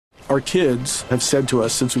Our kids have said to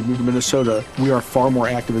us since we moved to Minnesota, we are far more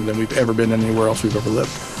active than we've ever been anywhere else we've ever lived.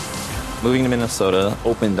 Moving to Minnesota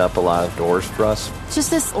opened up a lot of doors for us. Just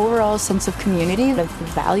this overall sense of community, the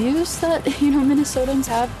values that, Minnesotans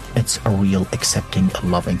have. It's a real accepting,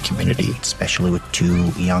 loving community, especially with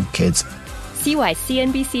 2 young kids. See why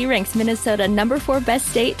CNBC ranks Minnesota number 4 best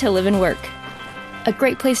state to live and work. A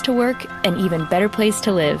great place to work, an even better place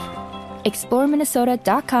to live.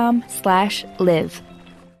 ExploreMinnesota.com/live.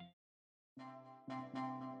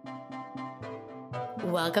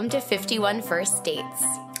 Welcome to 51 First Dates.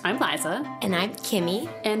 I'm Liza. And I'm Kimmy.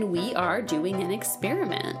 And we are doing an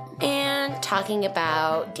experiment. And talking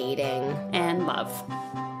about dating. And love.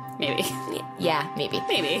 Maybe. Yeah, maybe.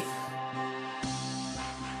 Maybe.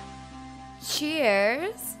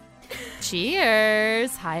 Cheers.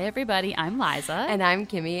 Cheers. Hi, everybody. I'm Liza. And I'm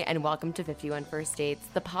Kimmy, and welcome to 51 First Dates,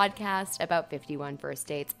 the podcast about 51 first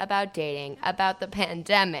dates, about dating, about the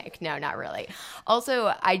pandemic. No, not really.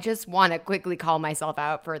 Also, I just want to quickly call myself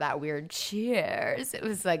out for that weird cheers. It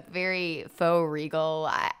was like very faux regal.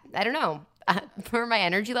 I don't know. For my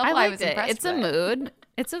energy level, I was impressed. It's a mood.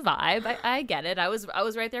 It's a vibe. I get it. I was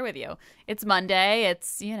right there with you. It's Monday.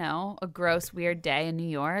 It's, a gross, weird day in New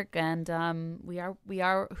York, and we are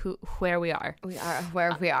where we are. We are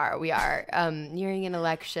where we are. We are nearing an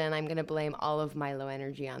election. I'm going to blame all of my low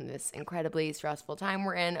energy on this incredibly stressful time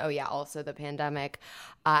we're in. Oh yeah, also the pandemic.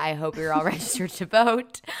 I hope you're all registered to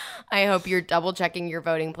vote. I hope you're double checking your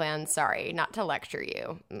voting plans. Sorry, not to lecture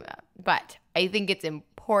you, but I think it's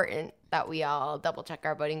important that we all double check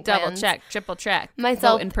our voting plans. Double check, triple check.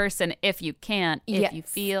 Myself. Vote in person if you can, if you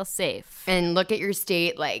feel safe. And look at your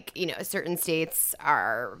state. Certain states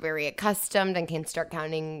are very accustomed and can start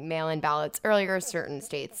counting mail-in ballots earlier. Certain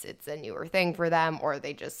states, it's a newer thing for them, or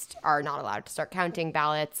they just are not allowed to start counting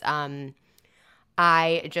ballots.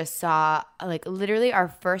 I just saw literally our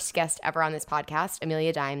first guest ever on this podcast,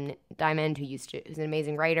 Amelia Diamond, who's an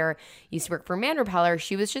amazing writer, used to work for Man Repeller.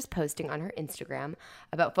 She was just posting on her Instagram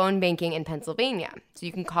about phone banking in Pennsylvania. So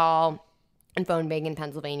you can call and phone bank in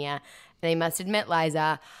Pennsylvania. And I must admit,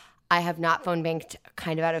 Liza, I have not phone banked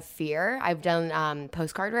kind of out of fear. I've done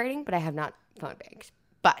postcard writing, but I have not phone banked.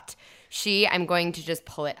 But I'm going to just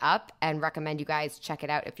pull it up and recommend you guys check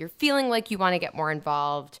it out if you're feeling like you want to get more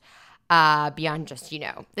involved. Beyond just,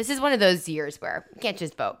 this is one of those years where you can't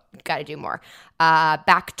just vote. You got to do more.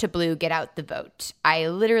 Back to Blue, get out the vote. I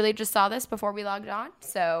literally just saw this before we logged on,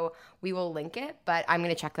 so we will link it, but I'm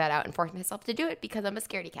going to check that out and force myself to do it because I'm a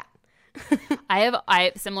scaredy cat.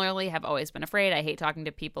 I similarly have always been afraid. I hate talking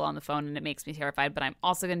to people on the phone and it makes me terrified, but I'm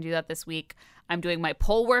also going to do that this week. I'm doing my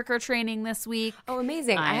poll worker training this week. Oh,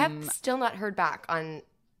 amazing. I have still not heard back on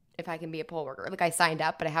if I can be a poll worker. I signed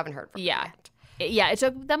up, but I haven't heard from them yet. Yeah, it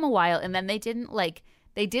took them a while, and then they didn't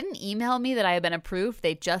email me that I had been approved.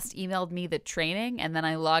 They just emailed me the training, and then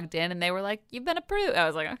I logged in, and they were like, "You've been approved." I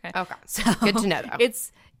was like, "Okay." Okay, so good to know, though.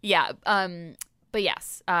 But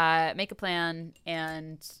yes, make a plan,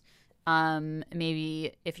 and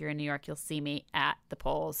maybe if you're in New York, you'll see me at the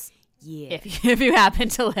polls. Yeah. If you happen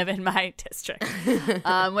to live in my district,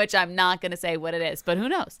 which I'm not going to say what it is, but who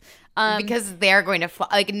knows? Because they're going to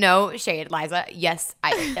no shade, Liza. Yes,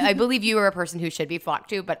 I believe you are a person who should be flocked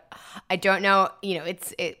to, but I don't know.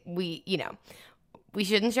 We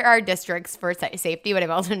shouldn't share our districts for safety, but I'm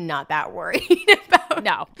also not that worried about.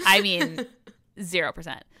 No, I mean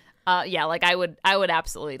 0%. I would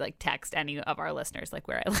absolutely text any of our listeners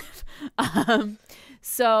where I live.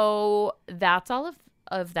 So that's all of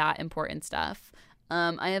that important stuff.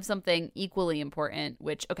 I have something equally important,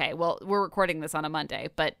 which, we're recording this on a Monday,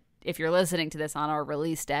 but if you're listening to this on our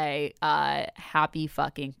release day, happy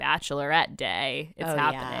fucking Bachelorette Day. It's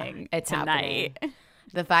happening. It's tonight. Happening.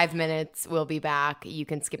 The 5 minutes will be back. You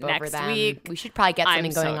can skip over Next them. week. We should probably get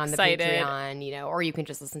something going on excited. The Patreon, or you can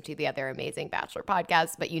just listen to the other amazing Bachelor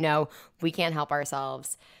podcasts. But we can't help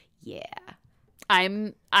ourselves. Yeah.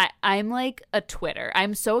 I'm like a Twitter.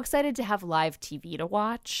 I'm so excited to have live TV to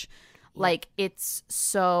watch. It's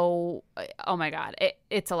so, oh my God,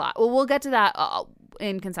 it's a lot. Well, we'll get to that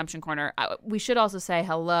in Consumption Corner. We should also say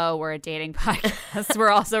hello. We're a dating podcast. We're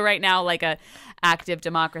also right now a active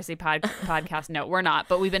democracy podcast. No, we're not,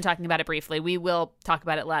 but we've been talking about it briefly. We will talk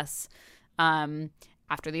about it less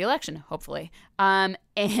after the election, hopefully. But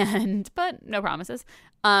no promises.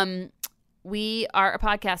 We are a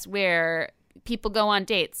podcast where people go on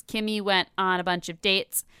dates. Kimmy went on a bunch of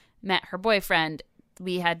dates, met her boyfriend.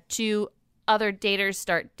 We had 2 other daters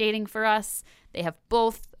start dating for us. They have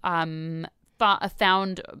both found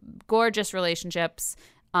gorgeous relationships,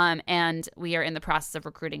 and we are in the process of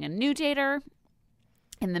recruiting a new dater.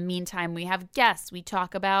 In the meantime, we have guests. We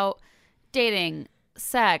talk about dating,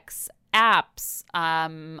 sex, apps,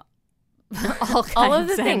 all of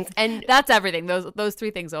the things. And that's everything. Those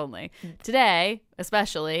 3 things only. Today,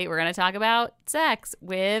 especially, we're going to talk about sex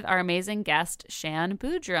with our amazing guest, Shan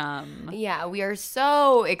Boodram. yeah, we are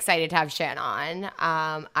so excited to have Shan on.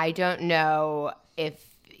 I don't know if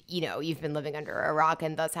you've been living under a rock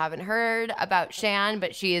and thus haven't heard about Shan,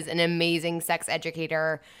 but she is an amazing sex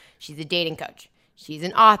educator. She's a dating coach. She's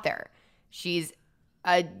an author. She's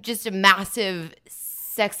just a massive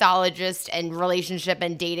sexologist and relationship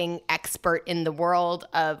and dating expert in the world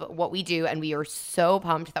of what we do. And we are so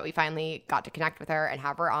pumped that we finally got to connect with her and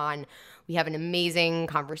have her on. We have an amazing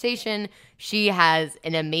conversation. She has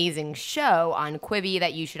an amazing show on Quibi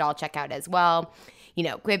that you should all check out as well.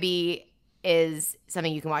 Quibi is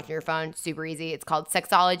something you can watch on your phone. Super easy. It's called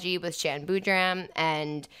Sexology with Shan Boodram.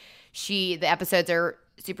 And the episodes are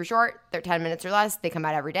super short. They're 10 minutes or less. They come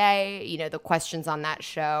out every day. The questions on that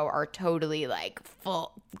show are totally like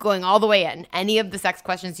full, going all the way in. Any of the sex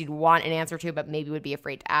questions you'd want an answer to, but maybe would be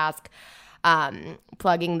afraid to ask.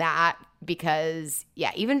 Plugging that because,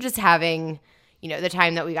 even just having, the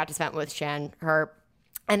time that we got to spend with Shan, her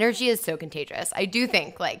energy is so contagious. I do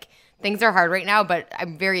think like things are hard right now, but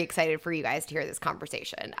I'm very excited for you guys to hear this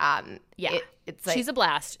conversation. It's like she's a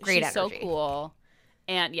blast. Great she's energy. So cool.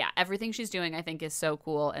 And everything she's doing, I think, is so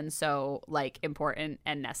cool and so like important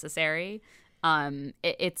and necessary. I'm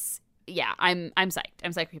psyched. I'm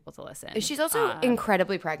psyched for people to listen. She's also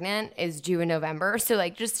incredibly pregnant, is due in November. So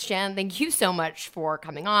like just Shan, thank you so much for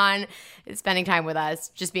coming on, spending time with us,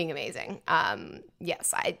 just being amazing.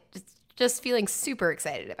 Yes, I just feeling super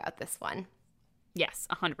excited about this one. Yes,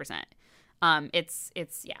 100%.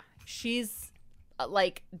 She's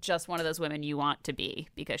like just one of those women you want to be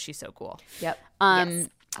because she's so cool. Yep. Yes,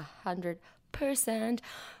 100%.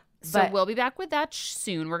 So we'll be back with that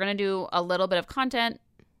soon. We're going to do a little bit of content.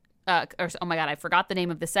 Oh my God, I forgot the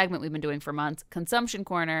name of the segment we've been doing for months, Consumption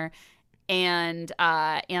Corner, and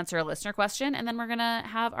answer a listener question. And then we're going to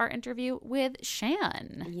have our interview with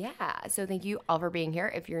Shan. Yeah. So thank you all for being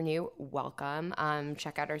here. If you're new, welcome.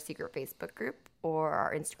 Check out our secret Facebook group or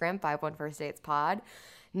our Instagram, 51 First Dates Pod.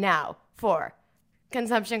 Now for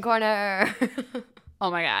Consumption Corner. Oh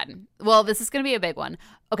my God. Well, this is going to be a big one.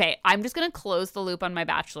 Okay, I'm just going to close the loop on my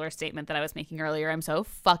Bachelor statement that I was making earlier. I'm so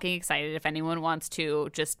fucking excited. If anyone wants to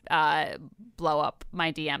just blow up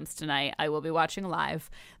my DMs tonight, I will be watching live.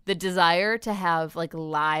 The desire to have like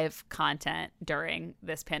live content during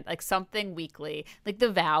this like something weekly. Like The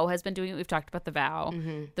Vow has been doing it. We've talked about The Vow.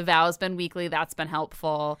 Mm-hmm. The Vow has been weekly. That's been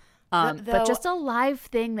helpful. But just a live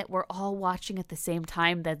thing that we're all watching at the same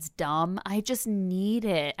time that's dumb. I just need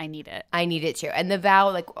it. I need it. I need it too. And The Vow,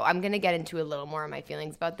 like I'm going to get into a little more of my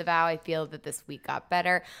feelings about The Vow. I feel that this week got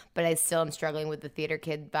better, but I still am struggling with the theater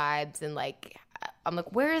kid vibes. And like, I'm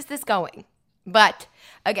like, where is this going? But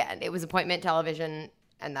again, it was appointment television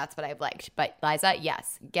and that's what I've liked. But Liza,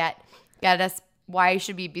 yes, get us. Why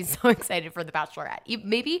should we be so excited for The Bachelorette?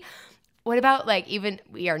 Maybe... What about like even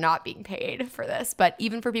we are not being paid for this, but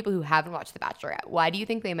even for people who haven't watched The Bachelorette, why do you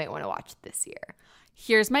think they might want to watch this year?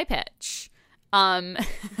 Here's my pitch. I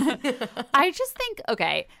just think,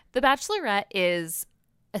 okay, The Bachelorette is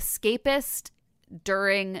escapist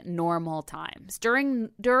during normal times.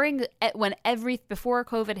 During when before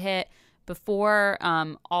COVID hit, before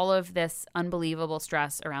all of this unbelievable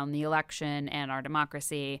stress around the election and our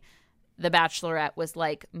democracy, The Bachelorette was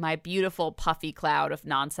like my beautiful puffy cloud of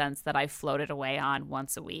nonsense that I floated away on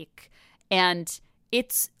once a week. And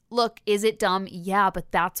is it dumb? Yeah,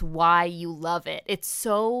 but that's why you love it. It's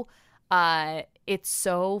so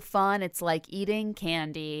fun. It's like eating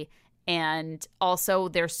candy. And also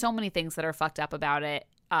there's so many things that are fucked up about it.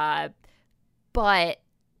 But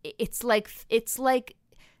it's like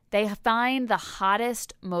they find the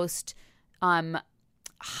hottest, most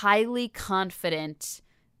highly confident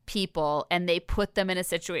people and they put them in a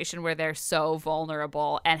situation where they're so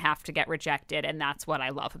vulnerable and have to get rejected. And that's what I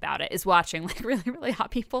love about it, is watching like really, really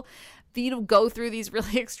hot people, go through these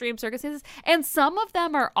really extreme circumstances. And some of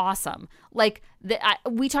them are awesome. Like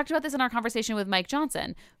we talked about this in our conversation with Mike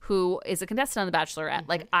Johnson, who is a contestant on The Bachelorette.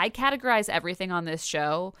 Like I categorize everyone on this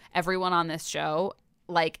show,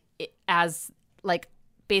 like as like,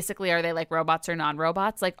 basically, are they like robots or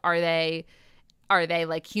non-robots? Like, are they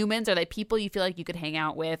like humans? Are they people you feel like you could hang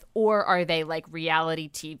out with? Or are they like reality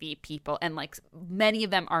TV people? And like many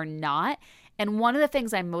of them are not. And one of the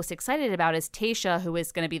things I'm most excited about is Tayshia, who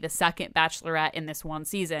is going to be the second Bachelorette in this one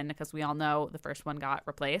season, because we all know the first one got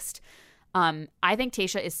replaced. I think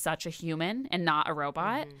Tayshia is such a human and not a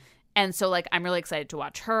robot. Mm-hmm. And so like I'm really excited to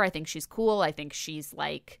watch her. I think she's cool. I think she's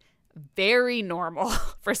like very normal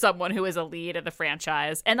for someone who is a lead of the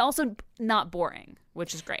franchise, and also not boring,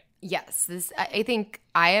 which is great. Yes, I think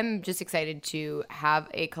I am just excited to have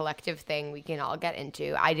a collective thing we can all get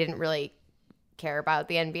into. I didn't really care about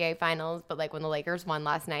the NBA finals, but like when the Lakers won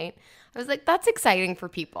last night, I was like, that's exciting for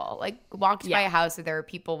people. Like walked by a house where there were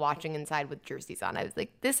people watching inside with jerseys on. I was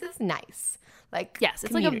like, this is nice. Like, yes,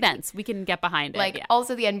 it's community. like events. We can get behind it. Like,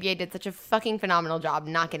 also the NBA did such a fucking phenomenal job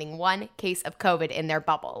not getting one case of COVID in their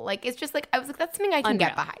bubble. Like, it's just like, I was like, that's something I can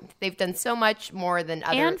get behind. They've done so much more than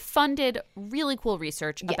other. And funded really cool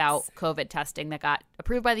research about COVID testing that got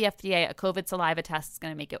approved by the FDA. A COVID saliva test is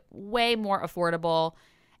going to make it way more affordable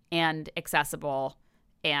and accessible.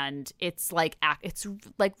 And it's like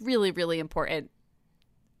really, really important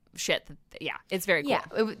shit. Yeah, it's very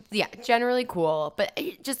cool. Yeah, generally cool. But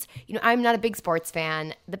it just, I'm not a big sports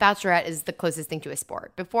fan. The Bachelorette is the closest thing to a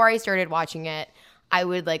sport. Before I started watching it, I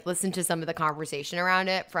would like listen to some of the conversation around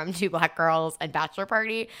it from Two Black Girls and Bachelor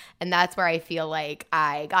Party. And that's where I feel like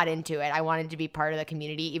I got into it. I wanted to be part of the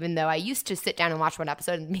community, even though I used to sit down and watch one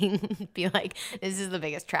episode and be like, this is the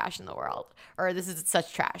biggest trash in the world. Or this is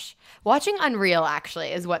such trash. Watching Unreal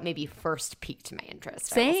actually is what maybe first piqued my interest.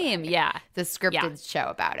 Same, yeah. The scripted show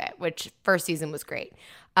about it, which first season was great.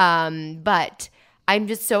 But I'm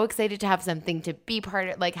just so excited to have something to be part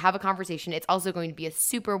of, like have a conversation. It's also going to be a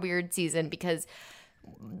super weird season because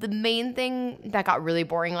the main thing that got really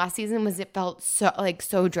boring last season was it felt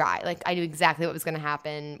so dry. Like I knew exactly what was going to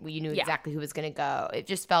happen. You knew exactly who was going to go. It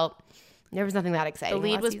just felt there was nothing that exciting. The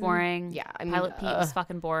lead was season. boring. Yeah, I mean, Pilot Pete was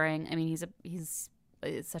fucking boring. I mean, he's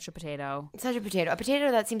such a potato. Such a potato. A potato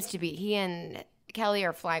that seems to be. He and Kelly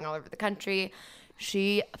are flying all over the country.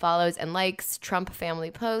 She follows and likes Trump family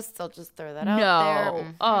posts. I'll just throw that out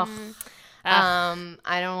there. Ugh.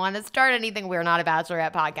 I don't want to start anything. We're not a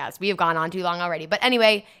Bachelorette podcast. We have gone on too long already. But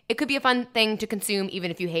anyway, it could be a fun thing to consume even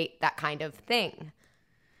if you hate that kind of thing.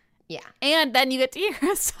 Yeah. And then you get to hear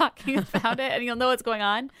us talking about it and you'll know what's going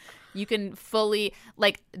on. You can fully,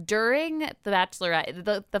 like, during the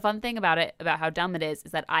Bachelorette, the fun thing about it, about how dumb it is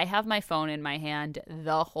that I have my phone in my hand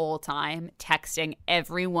the whole time texting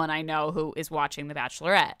everyone I know who is watching the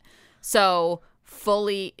Bachelorette. So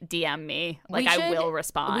fully DM me. Like, I will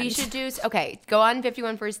respond. We should do, okay, go on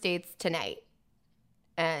 51 First Dates tonight.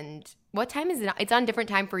 And what time is it? It's on different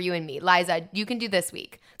time for you and me. Liza, you can do this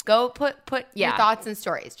week. Go put your thoughts and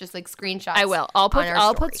stories, just like screenshots. I will. I'll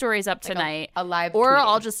put stories up tonight. Like a live or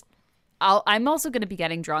tweeting. I'm also going to be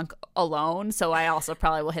getting drunk alone, so I also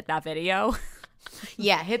probably will hit that video.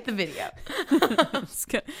 Yeah, hit the video. It's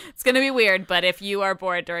going to be weird, but if you are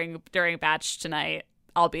bored during Batch tonight,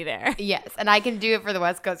 I'll be there. Yes, and I can do it for the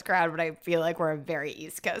West Coast crowd, but I feel like we're a very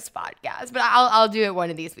East Coast podcast. But I'll do it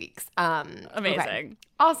one of these weeks. Amazing. Okay.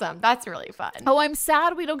 Awesome. That's really fun. Oh, I'm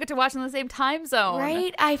sad we don't get to watch in the same time zone.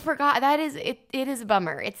 Right? I forgot. That is it. It is a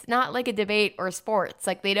bummer. It's not like a debate or sports.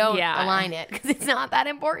 Like they don't align it because it's not that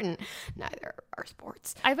important. Neither are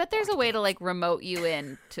sports. I bet there's a way to like remote you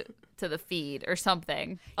in to the feed or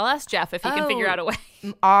something. I'll ask Jeff if he can figure out a way.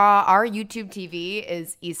 Our YouTube TV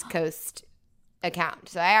is East Coast account,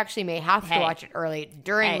 so I actually may have to watch it early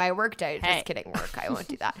during my work day. Just kidding, work. I won't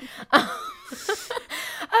do that.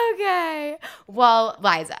 Okay. Well,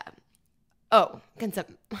 Liza.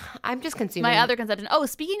 I'm just consuming. My other consumption. Oh,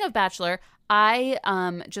 speaking of Bachelor, I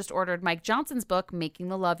just ordered Mike Johnson's book, Making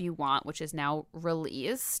the Love You Want, which is now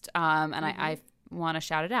released. And I want to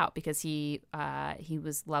shout it out because he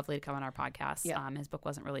was lovely to come on our podcast. Yep. His book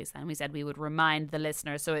wasn't released then. We said we would remind the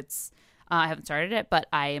listeners. So it's I haven't started it, but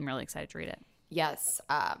I am really excited to read it. Yes,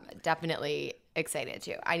 definitely excited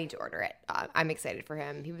too. I need to order it. I'm excited for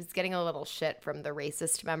him. He was getting a little shit from the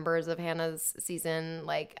racist members of Hannah's season.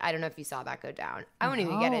 Like, I don't know if you saw that go down. I won't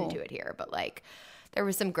even get into it here, but like, there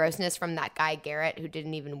was some grossness from that guy Garrett who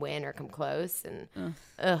didn't even win or come close, and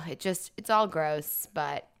it's all gross.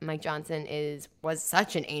 But Mike Johnson was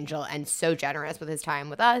such an angel and so generous with his time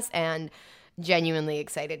with us, and genuinely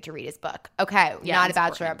excited to read his book. Okay, not a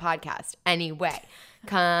Bachelorette podcast. Anyway,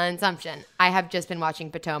 consumption. I have just been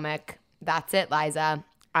watching Potomac. That's it, Liza.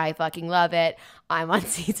 I fucking love it. I'm on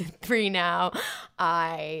season 3 now.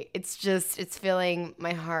 It's filling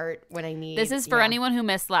my heart when I need. This is for anyone who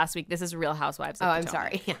missed last week. This is Real Housewives of I'm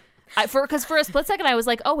Potomac. sorry. Yeah. Because for a split second I was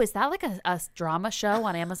like, oh, is that like a drama show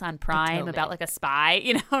on Amazon Prime about like a spy?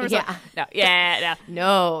 You know?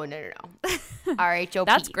 No. RHOP.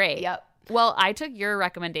 That's great. Yep. Well, I took your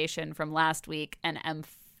recommendation from last week and am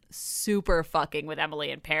super fucking with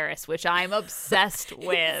Emily in Paris, which I'm obsessed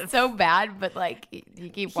with. So bad, but like you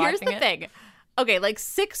keep watching it. Here's the thing. okay, like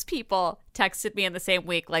 6 people texted me in the same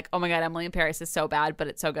week, like, oh my God, Emily in Paris is so bad, but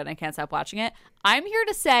it's so good. I can't stop watching it. I'm here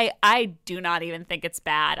to say I do not even think it's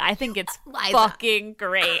bad. I think it's fucking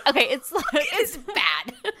great. Okay, it's like, It's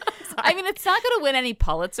bad. I mean, it's not going to win any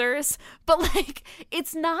Pulitzers, but like,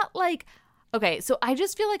 it's not like, okay, so I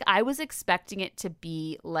just feel like I was expecting it to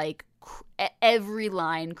be like every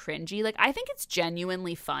line cringy. Like, I think it's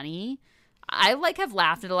genuinely funny. I like have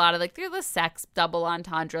laughed at a lot of like, they're the sex double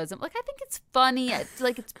entendres. I'm like, I think it's funny. It's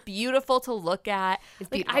like, it's beautiful to look at.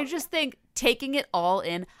 It's like, beautiful. I just think taking it all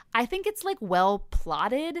in, I think it's like well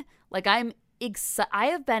plotted. Like, I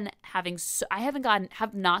have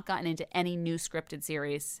not gotten into any new scripted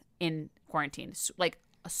series in quarantine. Like,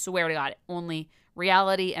 I swear to God, only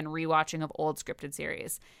reality and rewatching of old scripted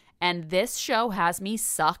series. And this show has me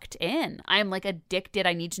sucked in. I'm like addicted.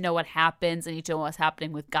 I need to know what happens. I need to know what's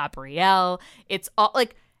happening with Gabrielle. It's all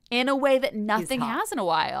like in a way that nothing has in a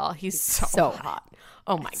while. He's so hot.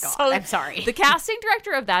 Oh my God. So I'm sorry. The casting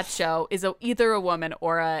director of that show is either a woman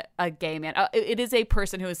or a gay man. It is a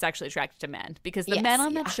person who is sexually attracted to men, because the men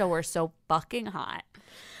on that show are so fucking hot.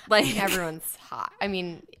 Like, everyone's hot. I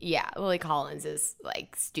mean, yeah, Lily Collins is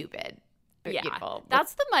like stupid. Yeah, beautiful.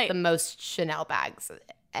 that's the most Chanel bags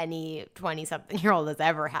any 20-something-year-old has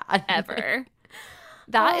ever had. Ever.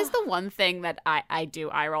 That is the one thing that I do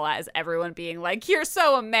eye roll at, is everyone being like, you're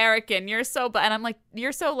so American, you're so, and I'm like,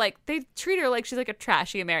 you're so like, they treat her like she's like a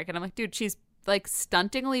trashy American. I'm like, dude, she's like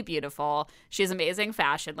stuntingly beautiful. She has amazing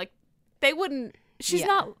fashion. Like, they wouldn't, she's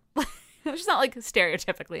not like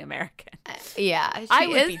stereotypically American. Yeah, she I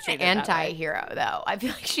would be is treated an that way. anti-hero, though. I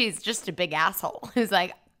feel like she's just a big asshole who's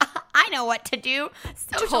like, I know what to do.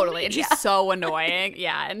 Social Totally. And media. she's so annoying.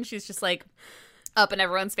 Yeah. And she's just like up in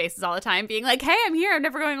everyone's faces all the time, being like, hey, I'm here. I'm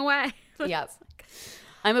never going away. Yep.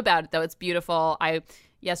 I'm about it, though. It's beautiful.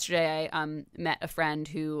 Yesterday I met a friend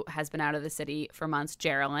who has been out of the city for months,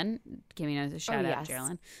 Geraldine. Give me a shout out, yes.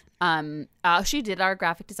 Geraldine. She did our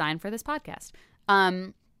graphic design for this podcast.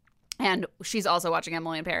 And she's also watching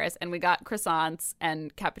Emily in Paris. And we got croissants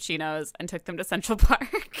and cappuccinos and took them to Central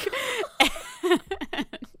Park.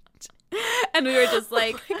 And we were just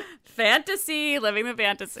like, fantasy, living the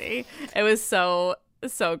fantasy. It was so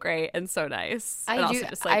great and so nice. And also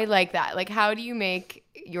just, I like that. Like, how do you make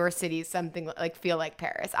your city something like feel like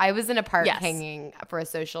Paris? I was in a park hanging for a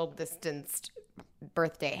social distanced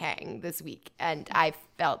birthday hang this week, and I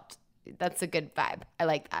felt that's a good vibe. I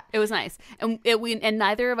like that. It was nice. And and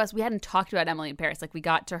neither of us, we hadn't talked about Emily in Paris. Like, we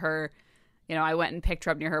got to her, you know, I went and picked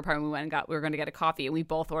her up near her apartment. We were going to get a coffee, and we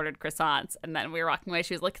both ordered croissants. And then we were walking away.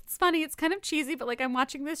 She was like, it's funny. It's kind of cheesy, but like, I'm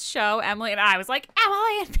watching this show, Emily. And I was like,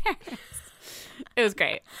 Emily in Paris. It was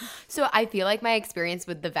great. So I feel like my experience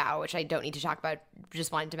with The Vow, which I don't need to talk about,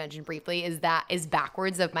 just wanted to mention briefly, is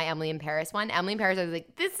backwards of my Emily in Paris one. Emily in Paris, I was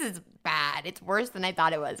like, this is bad. It's worse than I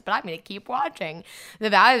thought it was, but I'm going to keep watching. The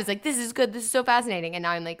Vow, I was like, this is good. This is so fascinating. And now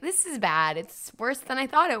I'm like, this is bad. It's worse than I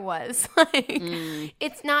thought it was.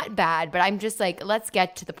 It's not bad, but I'm just like, let's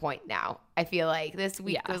get to the point now. I feel like this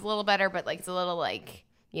week was a little better, but like, it's a little like,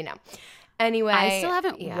 you know. Anyway, I still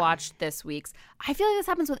haven't watched this week's. I feel like this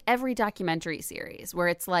happens with every documentary series, where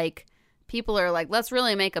it's like people are like, let's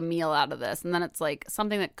really make a meal out of this. And then it's like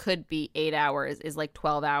something that could be 8 hours is like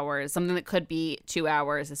 12 hours. Something that could be 2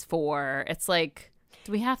 hours is 4. It's like,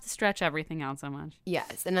 do we have to stretch everything out so much?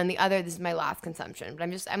 Yes. And then this is my last consumption, but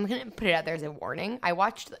I'm going to put it out there as a warning. I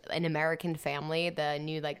watched An American Family, the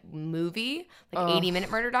new like movie, like 80-minute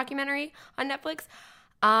murder documentary on Netflix.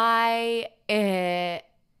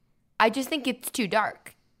 I just think it's too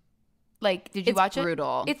dark. Like, did you watch it?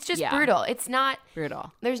 Brutal. It's just brutal. It's not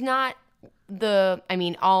Brutal. There's not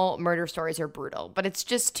all murder stories are brutal, but it's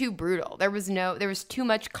just too brutal. There was too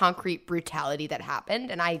much concrete brutality that happened,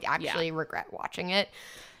 and I actually regret watching it.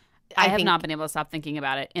 I have not been able to stop thinking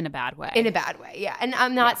about it in a bad way. In a bad way, yeah. And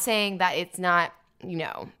I'm not saying that it's not, you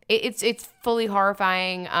know, it's fully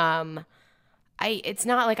horrifying. It's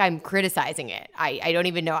not like I'm criticizing it. I don't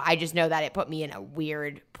even know. I just know that it put me in a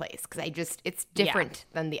weird place because it's different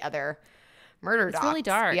than the other murder docs. It's really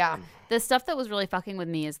dark. Yeah. The stuff that was really fucking with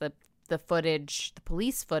me is the footage, the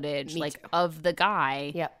police footage, of the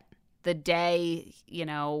guy. Yep. The day, you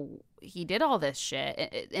know, he did all this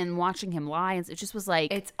shit, and watching him lie, it just was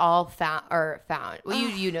like, it's all found. Well,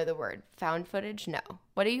 you know the word found footage. No,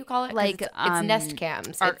 what do you call it? Like, it's Nest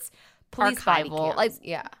cams. It's police body archival. cams. Like,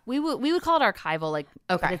 yeah, we would call it archival. Like,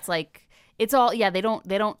 okay, but it's like, it's all they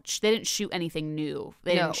didn't shoot anything new.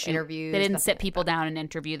 They didn't shoot interviews. They didn't sit people down and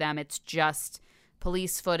interview them. It's just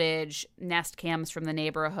police footage, Nest cams from the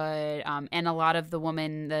neighborhood, and a lot of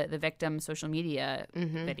the victim's social media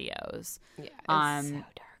videos. Yeah, it's so dark.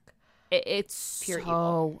 it's Pure so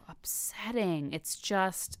evil. upsetting. It's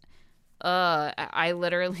just I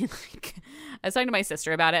literally like I was talking to my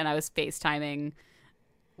sister about it, and I was FaceTiming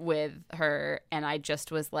with her, and I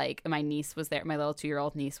just was like, my niece was there, my little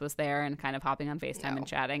 2-year-old niece was there, and kind of hopping on FaceTime and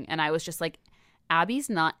chatting, and I was just like, Abby's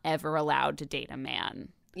not ever allowed to date a man.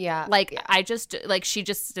 Yeah. Like, yeah. I just, like, she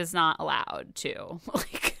just is not allowed to.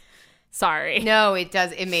 Like, sorry. No, it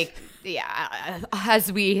does. It make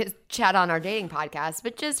as we chat on our dating podcast,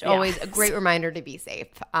 but just always a great reminder to be safe.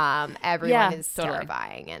 Everyone is totally.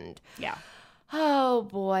 terrifying, and Yeah. oh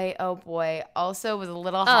boy. Also, was a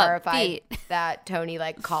little horrified that Tony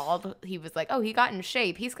like called. He was like, "Oh, he got in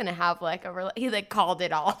shape. He's gonna have like he like called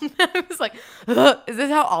it all." I was like, "Ugh, is this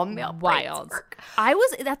how all male brains Wild. work?"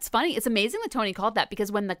 That's funny. It's amazing that Tony called that,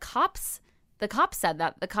 because when the cops said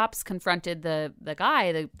that, the cops confronted the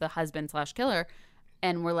guy, the husband/killer,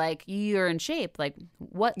 and were like, "You're in shape. Like,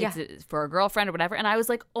 what? Is it for a girlfriend or whatever?" And I was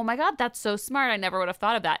like, "Oh my God, that's so smart. I never would have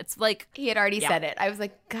thought of that." It's like, He had already said it. I was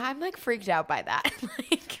like, God, I'm like freaked out by that.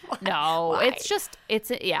 Like, what? no, Why? it's just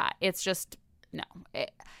no.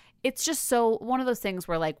 It's just so one of those things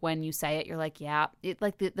where, like, when you say it, you're like, yeah, it,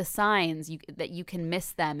 like the signs that you can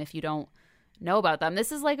miss them if you don't know about them.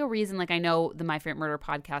 This is like a reason, like, I know the My Favorite Murder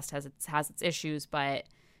podcast has its issues, but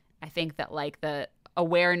I think that like the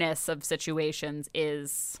awareness of situations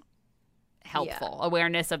is helpful. Yeah.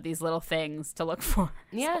 Awareness of these little things to look for.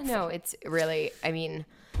 Yeah, no, it's really, I mean,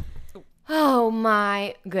 oh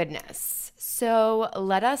my goodness. So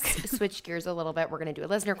let us switch gears a little bit. We're going to do a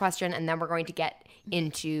listener question, and then we're going to get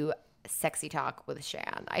into sexy talk with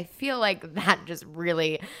Shan. I feel like that just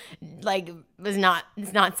really like it's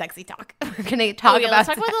not sexy talk. We're going to talk about let's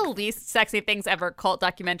talk about the least sexy things ever: cult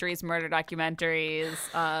documentaries, murder documentaries.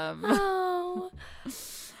 Oh.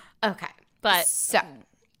 Okay. But so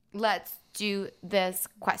let's do this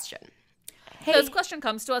question. Hey, this question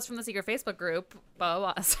comes to us from the secret Facebook group. Blah,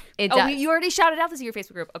 blah, blah. It does. You already shouted out the secret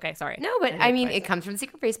Facebook group. Okay, sorry. No, but I mean, it comes from the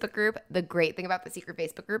secret Facebook group. The great thing about the secret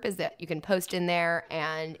Facebook group is that you can post in there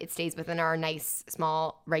and it stays within our nice,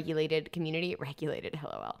 small, regulated community. Regulated,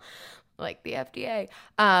 LOL, like the FDA.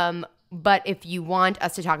 But if you want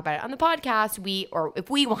us to talk about it on the podcast, if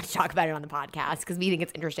we want to talk about it on the podcast because we think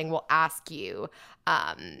it's interesting, we'll ask you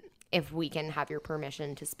if we can have your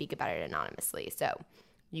permission to speak about it anonymously. So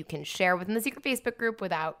you can share within the secret Facebook group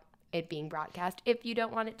without it being broadcast if you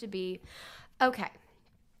don't want it to be. Okay.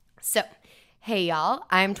 So, hey y'all,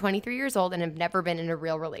 I'm 23 years old and have never been in a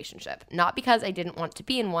real relationship. Not because I didn't want to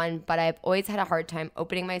be in one, but I've always had a hard time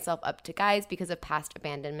opening myself up to guys because of past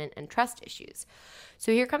abandonment and trust issues.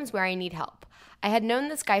 So here comes where I need help. I had known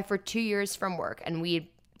this guy for 2 years from work, and we'd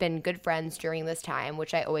been good friends during this time,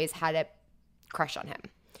 which I always had a crush on him.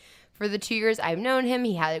 For the 2 years I've known him,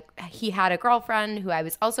 he had a girlfriend who I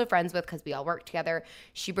was also friends with because we all worked together.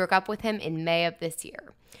 She broke up with him in May of this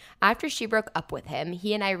year. After she broke up with him,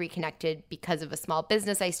 he and I reconnected because of a small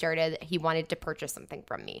business I started. He wanted to purchase something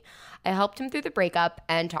from me. I helped him through the breakup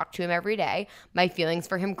and talked to him every day. My feelings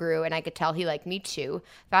for him grew, and I could tell he liked me too.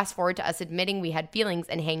 Fast forward to us admitting we had feelings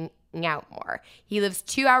and hanging out more. He lives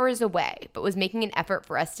 2 hours away, but was making an effort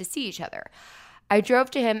for us to see each other. I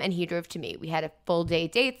drove to him and he drove to me. We had a full day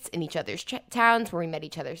dates in each other's towns where we met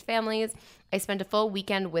each other's families. I spent a full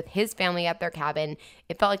weekend with his family at their cabin.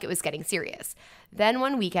 It felt like it was getting serious. Then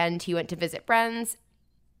one weekend he went to visit friends.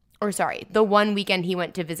 The one weekend he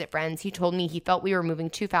went to visit friends, he told me he felt we were moving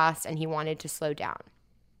too fast and he wanted to slow down.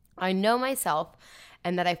 I know myself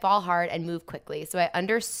and that I fall hard and move quickly, so I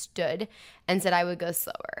understood and said I would go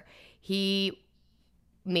slower. He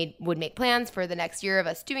would make plans for the next year of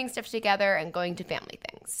us doing stuff together and going to family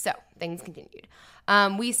things. So things continued.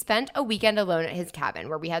 We spent a weekend alone at his cabin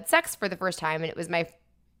where we had sex for the first time, and it was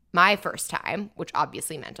my first time, which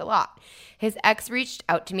obviously meant a lot. His ex reached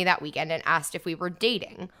out to me that weekend and asked if we were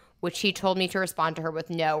dating, which he told me to respond to her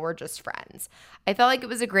with, no, we're just friends. I felt like it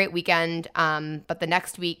was a great weekend, but the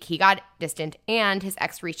next week he got distant and his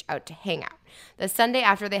ex reached out to hang out. The Sunday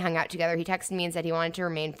after they hung out together, he texted me and said he wanted to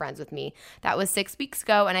remain friends with me. That was 6 weeks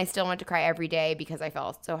ago, and I still want to cry every day because I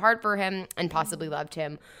felt so hard for him and possibly loved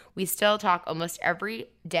him. We still talk almost every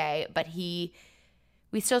day, but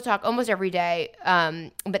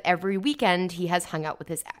every weekend he has hung out with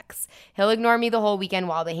his ex. He'll ignore me the whole weekend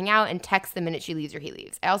while they hang out and text the minute she leaves or he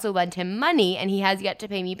leaves. I also lent him money and he has yet to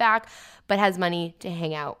pay me back, but has money to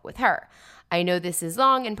hang out with her. I know this is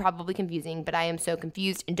long and probably confusing, but I am so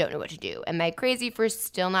confused and don't know what to do. Am I crazy for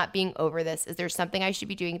still not being over this? Is there something I should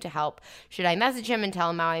be doing to help? Should I message him and tell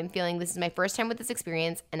him how I'm feeling? This is my first time with this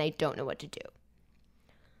experience and I don't know what to do.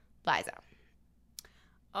 Liza.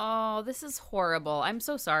 Oh, this is horrible. I'm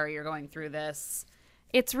so sorry you're going through this.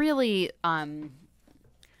 It's really, I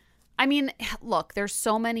I mean, look, I have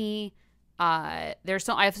so many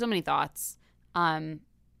thoughts,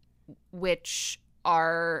 which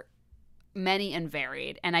are many and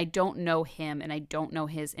varied, and I don't know him and I don't know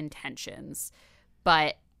his intentions,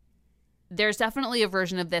 but there's definitely a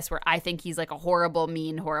version of this where I think he's like a horrible,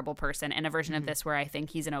 mean, horrible person, and a version of this where I think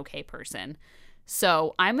he's an okay person.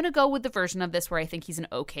 So I'm going to go with the version of this where I think he's an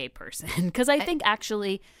okay person, because I think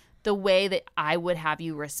actually the way that I would have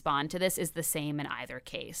you respond to this is the same in either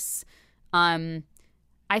case.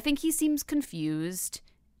 I think he seems confused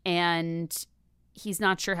and he's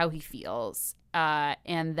not sure how he feels.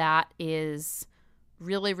 And that is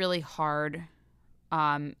really, really hard.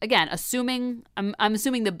 Again, I'm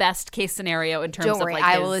assuming the best case scenario in terms Don't of worry, like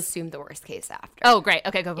I will assume the worst case after. Oh, great.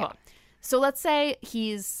 Okay, go. Yeah. So let's say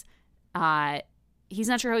he's not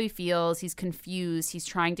sure how he feels. He's confused. He's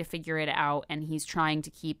trying to figure it out, and he's trying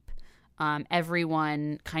to keep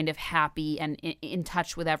everyone kind of happy and in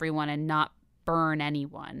touch with everyone and not burn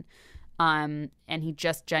anyone. And he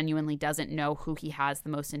just genuinely doesn't know who he has the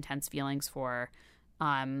most intense feelings for.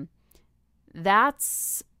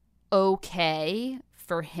 That's okay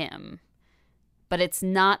for him, but it's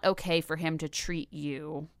not okay for him to treat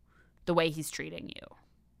you the way he's treating you.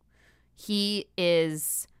 He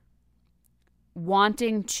is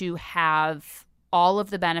wanting to have all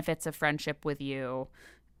of the benefits of friendship with you,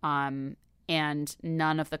 and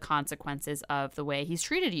none of the consequences of the way he's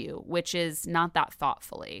treated you, which is not that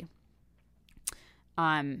thoughtfully.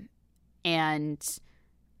 And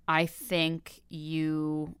I think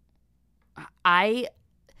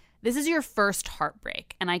this is your first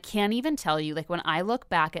heartbreak. And I can't even tell you, like, when I look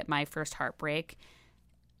back at my first heartbreak,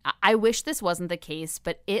 I wish this wasn't the case,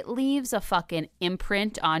 but it leaves a fucking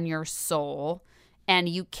imprint on your soul, and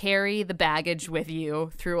you carry the baggage with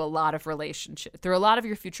you through a lot of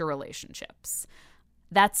your future relationships.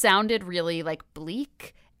 That sounded really like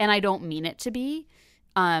bleak, and I don't mean it to be,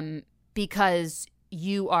 because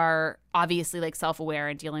you are obviously like self-aware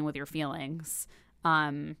and dealing with your feelings.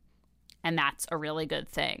 And that's a really good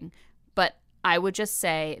thing. But I would just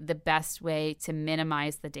say the best way to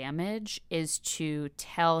minimize the damage is to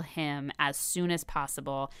tell him as soon as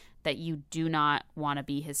possible that you do not want to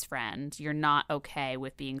be his friend. You're not okay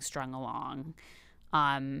with being strung along.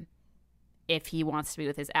 If he wants to be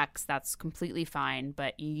with his ex, that's completely fine,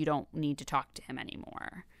 but you don't need to talk to him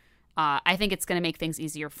anymore. I think it's going to make things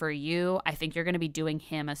easier for you. I think you're going to be doing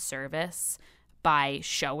him a service by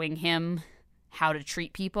showing him how to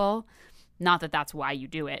treat people. Not that that's why you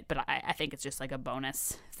do it, but I think it's just like a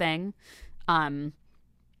bonus thing. But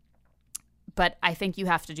I think you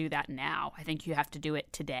have to do that now. I think you have to do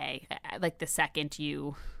it today. Like the second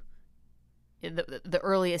the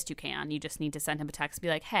earliest you can. You just need to send him a text and be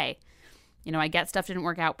like, hey, I get stuff didn't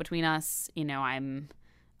work out between us. I'm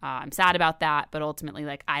sad about that, but ultimately,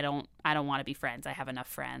 like, I don't want to be friends. I have enough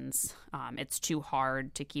friends. It's too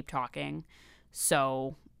hard to keep talking.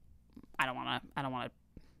 So I don't want to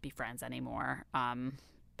be friends anymore.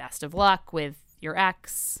 Best of luck with your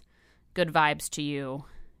ex. Good vibes to you.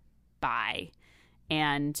 Bye.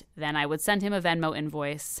 And then I would send him a Venmo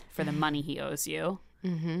invoice for the money he owes you.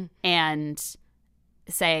 Mm-hmm. And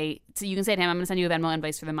say, so you can say to him, I'm going to send you a Venmo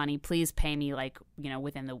invoice for the money. Please pay me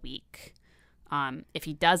within the week. If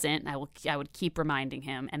he doesn't, I would keep reminding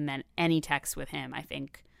him. And then any text with him, I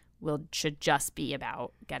think should just be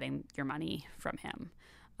about getting your money from him.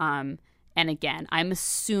 And again, I'm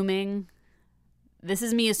assuming, this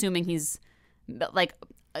is me assuming he's like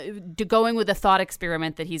going with the thought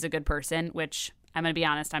experiment that he's a good person, which I'm going to be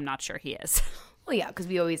honest, I'm not sure he is. Well, yeah, because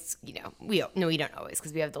we always, we don't always,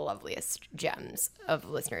 because we have the loveliest gems of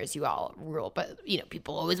listeners. You all rule, but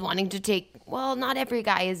people always wanting to take, well, not every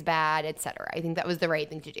guy is bad, etc. I think that was the right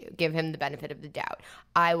thing to do. Give him the benefit of the doubt.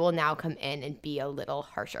 I will now come in and be a little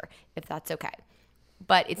harsher, if that's okay.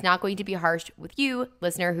 But it's not going to be harsh with you,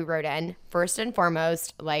 listener who wrote in. First and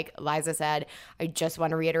foremost, like Liza said, I just want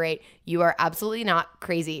to reiterate, you are absolutely not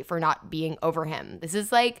crazy for not being over him. This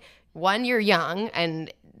is like, one, you're young,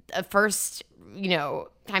 and a first,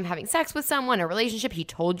 time having sex with someone, a relationship, he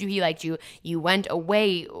told you he liked you, you went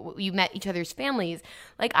away, you met each other's families.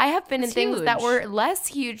 Like, I have been in things that were less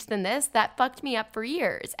huge than this that fucked me up for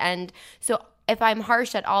years. And so if I'm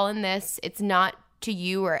harsh at all in this, it's not to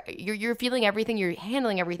you, or you're feeling everything, you're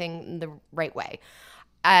handling everything the right way.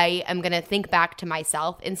 I am going to think back to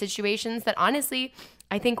myself in situations that honestly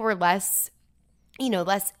I think were less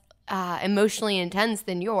emotionally intense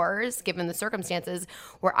than yours, given the circumstances,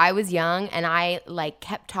 where I was young and I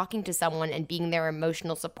kept talking to someone and being their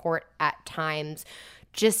emotional support at times,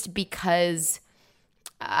 just because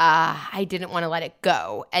I didn't want to let it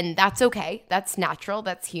go. And that's okay. That's natural.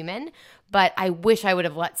 That's human. But I wish I would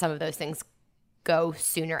have let some of those things go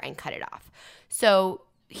sooner and cut it off. So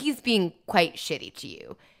he's being quite shitty to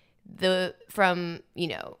you.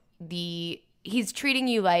 He's treating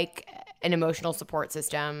you like an emotional support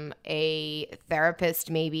system, a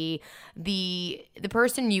therapist maybe. The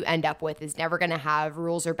person you end up with is never going to have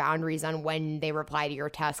rules or boundaries on when they reply to your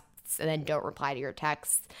texts and then don't reply to your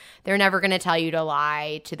texts. They're never going to tell you to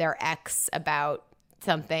lie to their ex about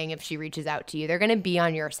something if she reaches out to you. They're going to be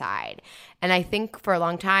on your side. And I think for a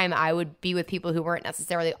long time, I would be with people who weren't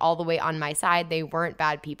necessarily all the way on my side. They weren't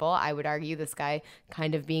bad people. I would argue this guy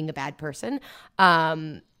kind of being a bad person.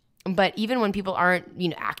 But even when people aren't,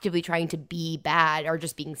 actively trying to be bad or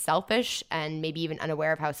just being selfish and maybe even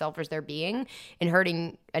unaware of how selfish they're being and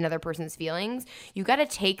hurting another person's feelings, you got to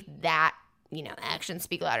take that, actions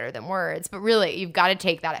speak louder than words. But really, you've got to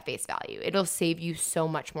take that at face value. It'll save you so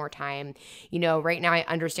much more time. Right now I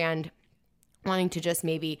understand wanting to just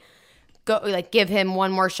maybe go, give him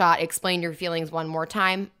one more shot, explain your feelings one more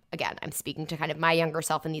time. Again, I'm speaking to kind of my younger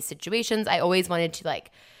self in these situations. I always wanted to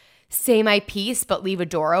say my piece, but leave a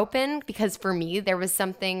door open, because for me, there was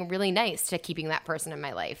something really nice to keeping that person in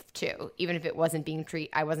my life too, even if it wasn't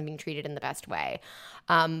I wasn't being treated in the best way.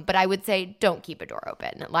 But I would say, don't keep a door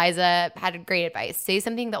open. Liza had great advice. Say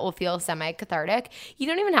something that will feel semi-cathartic. You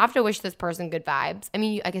don't even have to wish this person good vibes. I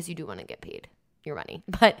mean, I guess you do want to get paid your money,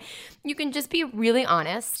 but you can just be really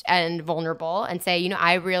honest and vulnerable and say,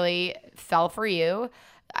 I really fell for you.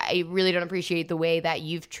 I really don't appreciate the way that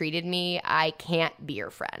you've treated me. I can't be your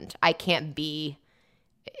friend. I can't be.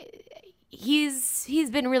 He's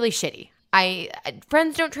been really shitty.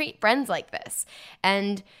 Friends don't treat friends like this.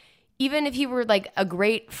 And even if he were a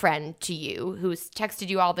great friend to you, who's texted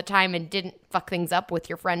you all the time and didn't fuck things up with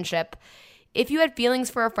your friendship, if you had feelings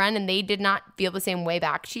for a friend and they did not feel the same way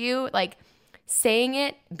back to you, saying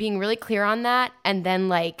it, being really clear on that, and then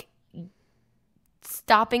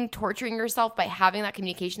stopping torturing yourself by having that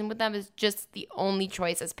communication with them is just the only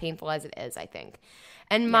choice, as painful as it is, I think.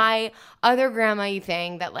 And my other grandma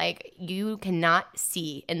thing that you cannot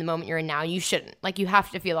see in the moment you're in now, you shouldn't. You have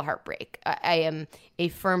to feel a heartbreak. I am a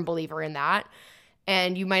firm believer in that.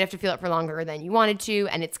 And you might have to feel it for longer than you wanted to,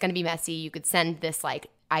 and it's going to be messy. You could send this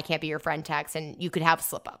I can't be your friend text, and you could have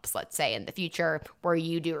slip-ups, let's say, in the future where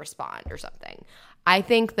you do respond or something. I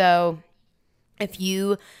think, though, if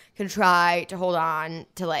you can try to hold on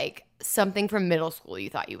to something from middle school you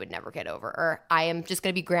thought you would never get over, or I am just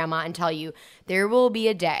going to be grandma and tell you, there will be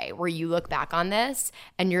a day where you look back on this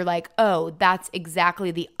and you're like, oh, that's exactly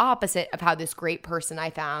the opposite of how this great person I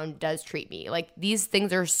found does treat me. These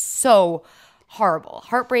things are so horrible.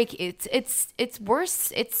 Heartbreak, it's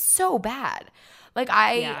worse. It's so bad.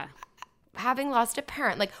 Having lost a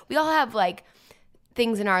parent, we all have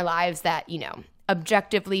things in our lives that,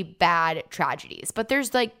 objectively bad tragedies, but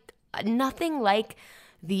there's nothing like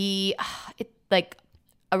a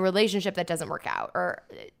relationship that doesn't work out, or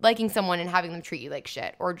liking someone and having them treat you like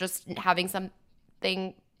shit, or just having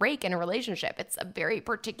something break in a relationship. It's a very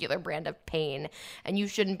particular brand of pain, and you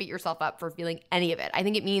shouldn't beat yourself up for feeling any of it. I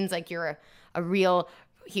think it means you're a real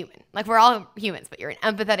human. We're all humans, but you're an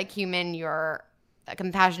empathetic human. You're a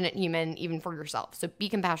compassionate human, even for yourself. So be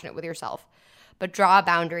compassionate with yourself, but draw a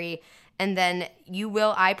boundary. And then you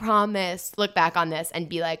will, I promise, look back on this and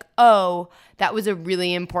be like, oh, that was a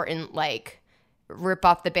really important, rip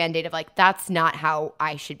off the Band-Aid of, that's not how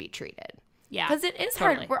I should be treated. Yeah. Because it is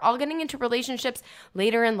totally hard. We're all getting into relationships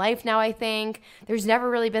later in life now, I think. There's never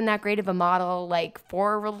really been that great of a model,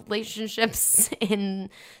 for relationships in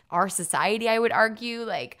our society, I would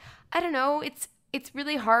argue. I don't know. It's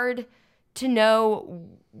really hard to know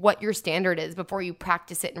what your standard is before you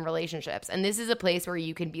practice it in relationships. And this is a place where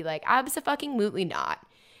you can be abso-fucking-lutely not.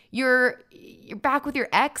 You're back with your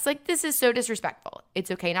ex. This is so disrespectful. It's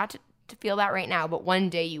okay not to feel that right now, but one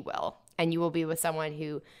day you will. And you will be with someone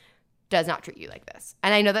who does not treat you like this.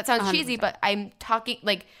 And I know that sounds 100%. Cheesy, but I'm talking,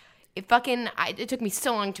 it took me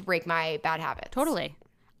so long to break my bad habits. Totally.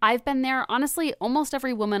 I've been there. Honestly, almost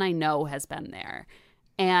every woman I know has been there.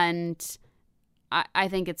 And I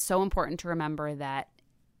think it's so important to remember that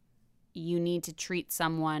you need to treat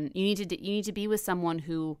someone, you need to be with someone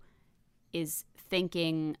who is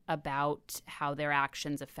thinking about how their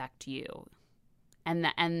actions affect you.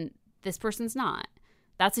 And this person's not.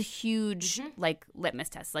 That's a huge litmus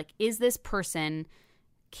test. Is this person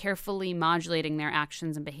carefully modulating their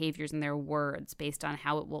actions and behaviors and their words based on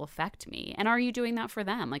how it will affect me? And are you doing that for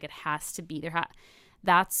them? It has to be there.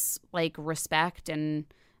 That's respect and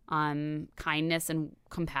kindness and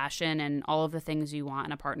compassion and all of the things you want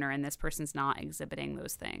in a partner, and this person's not exhibiting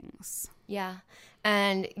those things. Yeah.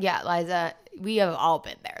 And yeah, Liza, we have all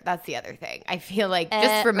been there. That's the other thing. I feel like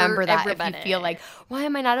just remember that everybody. if you feel like, why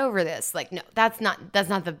am I not over this? Like, no, that's not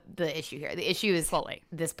the issue here. The issue is Fully.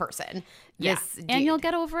 this person. Yeah. This dude. And you'll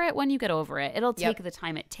get over it when you get over it. It'll take Yep. the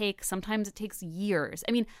time it takes. Sometimes it takes years.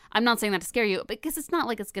 I mean, I'm not saying that to scare you, because it's not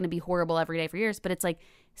like it's going to be horrible every day for years, but it's like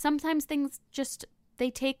sometimes things just,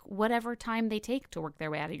 they take whatever time they take to work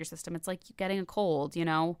their way out of your system. It's like getting a cold, you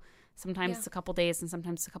know? Sometimes it's a couple days and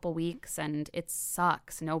sometimes a couple weeks, and it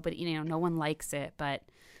sucks. Nobody, you know, no one likes it, but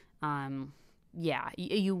yeah,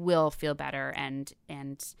 you will feel better. And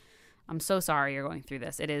I'm so sorry you're going through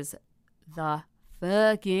this. It is the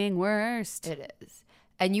fucking worst. It is.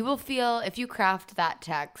 And you will feel, if you craft that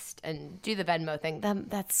text and do the Venmo thing,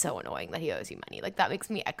 that's so annoying that he owes you money. Like, that makes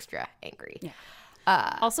me extra angry. Yeah.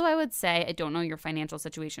 Also, I would say, I don't know your financial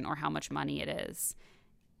situation or how much money it is.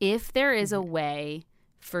 If there is a way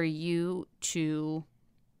for you to,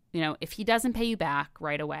 you know, if he doesn't pay you back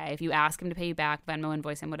right away, if you ask him to pay you back, Venmo,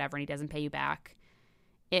 invoice him, whatever, and he doesn't pay you back,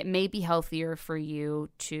 it may be healthier for you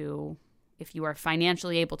to, if you are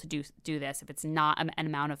financially able to do this, if it's not an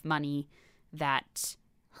amount of money that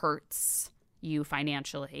hurts you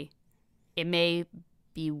financially, it may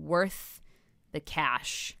be worth the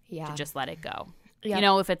cash to just let it go. Yep. You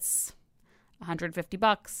know, if it's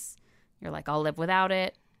 $150, you're like, I'll live without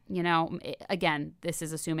it. You know, again, this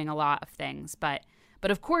is assuming a lot of things, but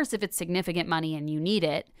of course, if it's significant money and you need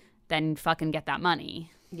it, then fucking get that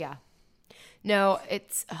money. Yeah. No,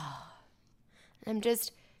 it's, I'm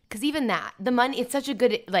just, because even that, the money, it's such a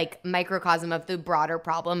good, like, microcosm of the broader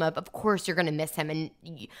problem of course you're going to miss him. And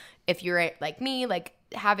if you're like me, like,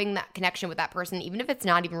 having that connection with that person, even if it's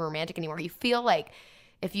not even romantic anymore, you feel like,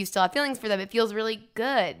 if you still have feelings for them, it feels really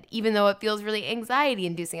good, even though it feels really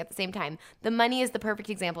anxiety-inducing at the same time. The money is the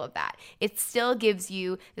perfect example of that. It still gives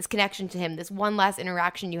you this connection to him, this one last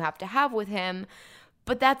interaction you have to have with him,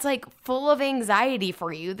 but that's like full of anxiety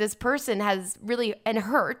for you. This person has really, and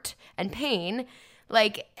hurt and pain,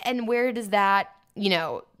 like, and where does that, you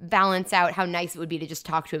know, balance out how nice it would be to just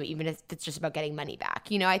talk to him, even if it's just about getting money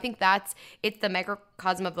back? You know, I think it's the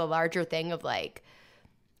microcosm of the larger thing of like,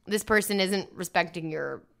 this person isn't respecting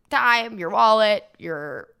your time, your wallet,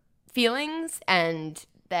 your feelings, and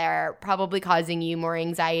they're probably causing you more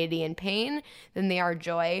anxiety and pain than they are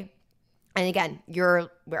joy. And again,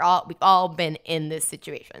 we've all been in this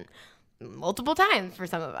situation multiple times for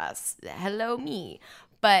some of us. Hello, me.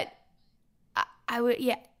 But I would,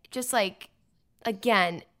 just like,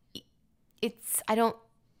 again,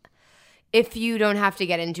 if you don't have to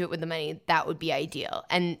get into it with the money, that would be ideal.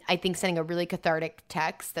 And I think sending a really cathartic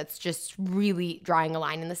text that's just really drawing a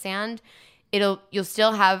line in the sand, you'll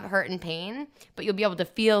still have hurt and pain, but you'll be able to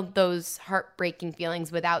feel those heartbreaking feelings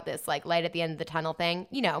without this like light at the end of the tunnel thing.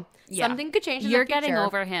 You know, something could change in the future. Getting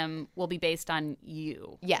over him will be based on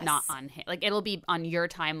you, yes, not on him. Like, it'll be on your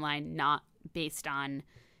timeline, not based on,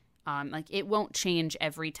 like, it won't change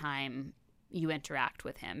every time you interact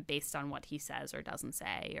with him based on what he says or doesn't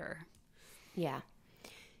say or... Yeah.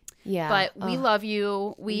 Yeah. But we love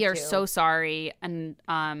you. We are too. so sorry. And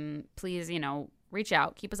please, you know, reach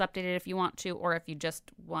out. Keep us updated if you want to, or if you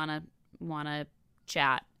just wanna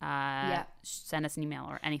chat. Send us an email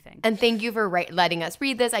or anything. And thank you for letting us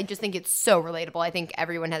read this. I just think it's so relatable. I think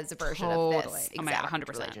everyone has a version of this exact 100%.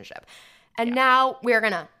 relationship. And now we're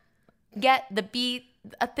gonna get the beat.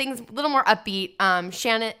 Things a little more upbeat.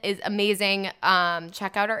 Shannon is amazing.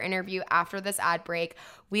 Check out our interview after this ad break.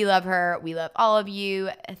 We love her. We love all of you.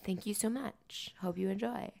 Thank you so much. Hope you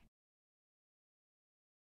enjoy.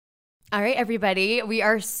 All right, everybody. We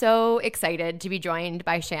are so excited to be joined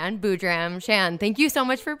by Shan Boodram. Shan, thank you so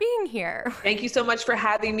much for being here. Thank you so much for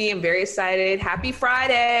having me. I'm very excited. Happy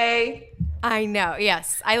Friday. I know.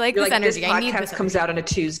 Yes. I like this energy. This podcast comes out on a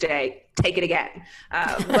Tuesday. Take it again.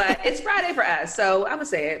 But it's Friday for us, so I'm going to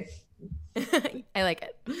say it. I like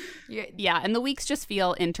it. Yeah, and the weeks just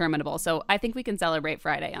feel interminable. So I think we can celebrate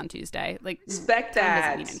Friday on Tuesday. Like, expect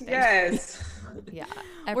that. Yes. Yeah.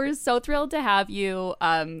 We're so thrilled to have you.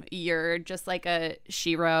 You're just like a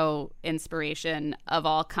Shiro inspiration of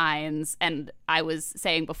all kinds. And I was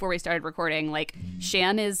saying before we started recording, like,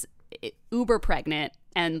 Shan is uber pregnant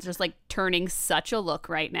and just like turning such a look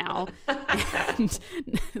right now. And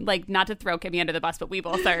like, not to throw Kimmy under the bus, but we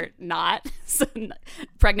both are not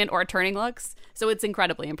pregnant or turning looks. So it's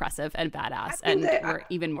incredibly impressive and badass. And we're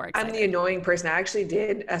even more excited. I'm the annoying person. I actually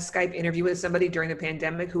did a Skype interview with somebody during the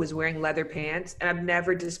pandemic who was wearing leather pants. And I've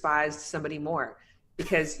never despised somebody more,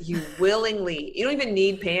 because you don't even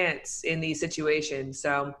need pants in these situations.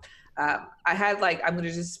 So I had I'm going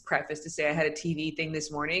to just preface to say I had a TV thing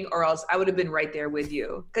this morning, or else I would have been right there with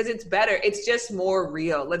you, because it's better. It's just more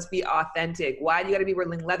real. Let's be authentic. Why do you got to be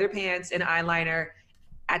wearing leather pants and eyeliner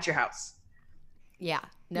at your house? Yeah.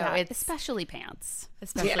 No, Yeah, it's especially pants.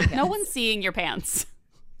 especially Yeah. pants. No one's seeing your pants.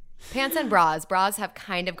 Pants and bras. Bras have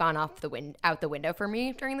kind of gone out the window for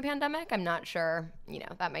me during the pandemic. I'm not sure,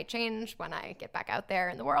 that might change when I get back out there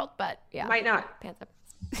in the world, but yeah. Might not. Pants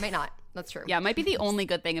might not. That's true. Yeah, it might be the only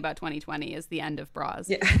good thing about 2020 is the end of bras.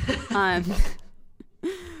 Yeah.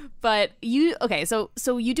 But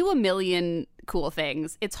so you do a million cool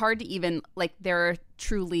things. It's hard to even there are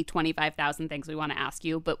truly 25,000 things we want to ask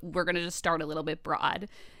you, but we're going to just start a little bit broad.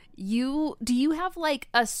 Do you have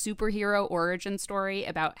a superhero origin story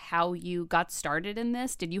about how you got started in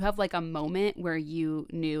this? Did you have a moment where you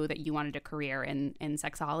knew that you wanted a career in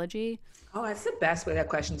sexology? Oh, that's the best way that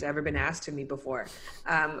question's ever been asked to me before.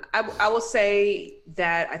 I will say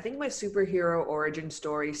that I think my superhero origin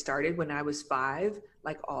story started when I was 5,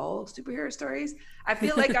 like all superhero stories. I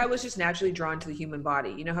feel like I was just naturally drawn to the human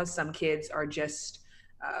body. You know how some kids are just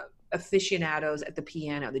aficionados at the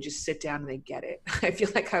piano. They just sit down and they get it. I feel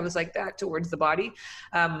like I was like that towards the body.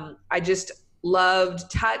 I just loved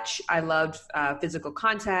touch. I loved physical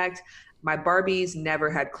contact. My Barbies never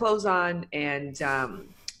had clothes on. And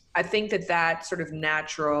I think that sort of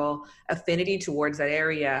natural affinity towards that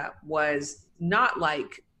area was not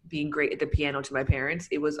like being great at the piano to my parents.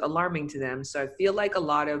 It was alarming to them. So I feel like a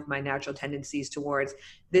lot of my natural tendencies towards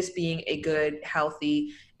this being a good,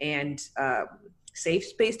 healthy, and safe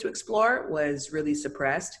space to explore was really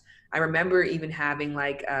suppressed. I remember even having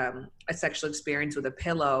a sexual experience with a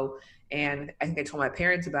pillow, and I think I told my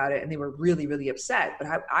parents about it and they were really, really upset,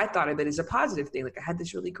 but I thought of it as a positive thing. I had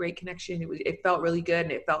this really great connection. It felt really good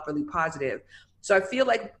and it felt really positive. So I feel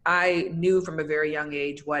like I knew from a very young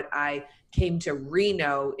age what I came to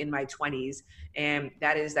re-know in my 20s, and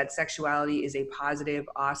that is that sexuality is a positive,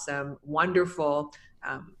 awesome, wonderful,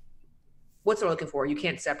 what's what I'm looking for? You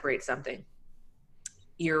can't separate something.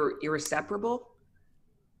 Irreseparable?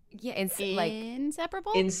 Yeah, it's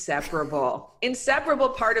inseparable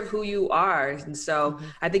part of who you are. And so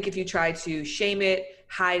I think if you try to shame it,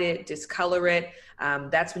 hide it, discolor it,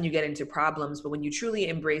 that's when you get into problems. But when you truly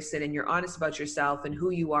embrace it and you're honest about yourself and who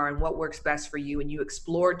you are and what works best for you, and you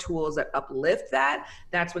explore tools that uplift that,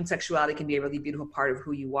 that's when sexuality can be a really beautiful part of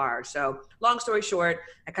who you are. So long story short,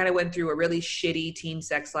 I kind of went through a really shitty teen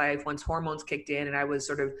sex life once hormones kicked in and I was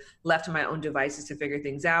sort of left to my own devices to figure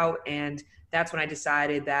things out. And that's when I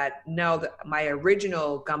decided that my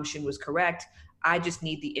original gumption was correct. I just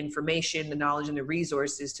need the information, the knowledge, and the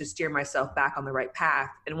resources to steer myself back on the right path.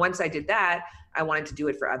 And once I did that, I wanted to do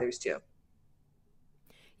it for others too.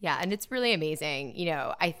 Yeah, and it's really amazing.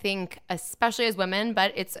 I think especially as women,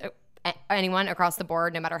 but it's anyone across the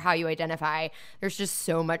board, no matter how you identify, there's just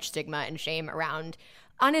so much stigma and shame around.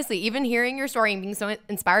 Honestly, even hearing your story and being so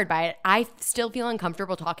inspired by it, I still feel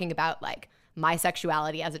uncomfortable talking about my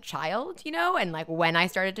sexuality as a child, and when I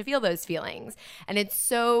started to feel those feelings. And it's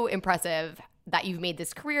so impressive that you've made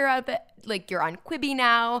this career out of it. You're on Quibi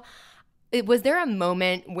now. Was there a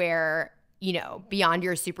moment where, beyond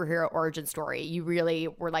your superhero origin story, you really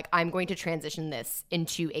were I'm going to transition this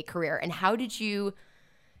into a career? And how did you,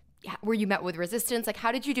 were you met with resistance?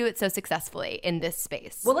 How did you do it so successfully in this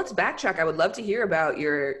space? Well, let's backtrack. I would love to hear about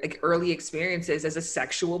your early experiences as a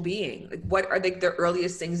sexual being. What are the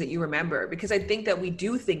earliest things that you remember? Because I think that we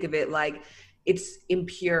do think of it like it's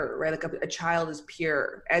impure, right? A child is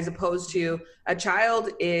pure, as opposed to a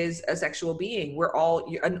child is a sexual being.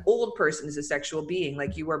 An old person is a sexual being.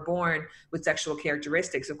 You were born with sexual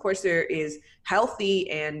characteristics. Of course, there is healthy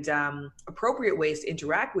and appropriate ways to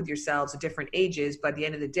interact with yourselves at different ages. But at the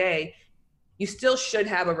end of the day, you still should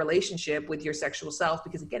have a relationship with your sexual self,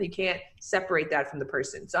 because again, you can't separate that from the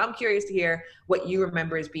person. So I'm curious to hear what you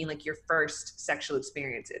remember as being your first sexual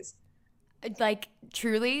experiences.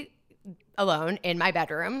 Truly alone in my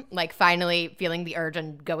bedroom, finally feeling the urge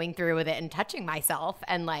and going through with it and touching myself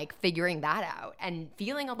and figuring that out and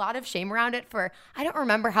feeling a lot of shame around it I don't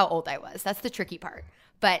remember how old I was. That's the tricky part.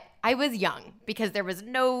 But I was young because there was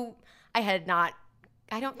I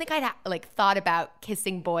don't think I'd thought about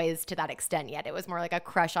kissing boys to that extent yet. It was more like a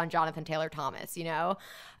crush on Jonathan Taylor Thomas, So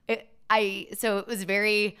it was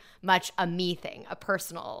very much a me thing, a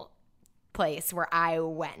personal place where I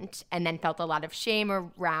went and then felt a lot of shame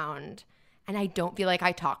around. And I don't feel like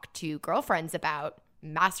I talked to girlfriends about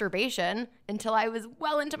masturbation until I was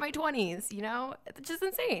well into my 20s, It's just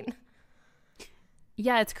insane.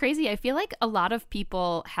 Yeah, it's crazy. I feel like a lot of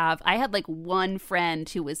people I had like one friend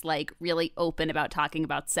who was like really open about talking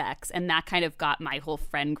about sex, and that kind of got my whole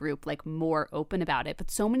friend group like more open about it. But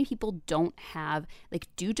so many people don't have, like,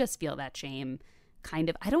 do just feel that shame. Kind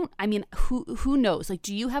of. Who knows? Like,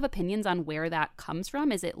 do you have opinions on where that comes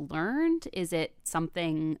from? Is it learned? Is it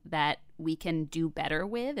something that we can do better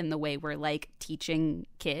with in the way we're like teaching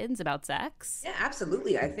kids about sex? Yeah,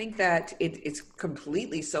 absolutely. I think that it's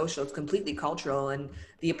completely social, it's completely cultural, and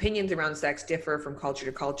the opinions around sex differ from culture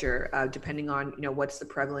to culture, depending on, what's the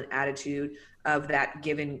prevalent attitude of that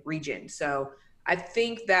given region. So I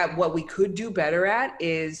think that what we could do better at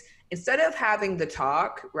is, instead of having the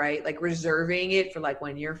talk, right, like reserving it for like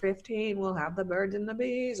when you're 15, we'll have the birds and the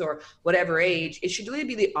bees, or whatever age, it should really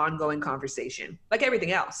be the ongoing conversation. Like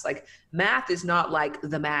everything else, like math is not like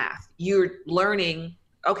the math. You're learning,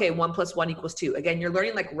 okay, 1 + 1 = 2. Again, you're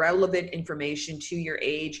learning like relevant information to your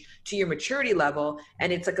age, to your maturity level,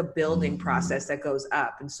 and it's like a building process that goes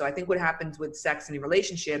up. And so I think what happens with sex and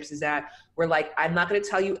relationships is that we're like, I'm not going to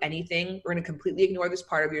tell you anything. We're going to completely ignore this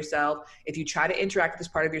part of yourself. If you try to interact with this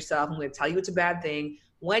part of yourself, I'm going to tell you it's a bad thing.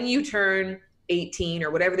 When you turn 18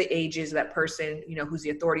 or whatever the age is that person, who's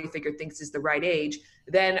the authority figure thinks is the right age,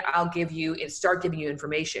 then I'll start giving you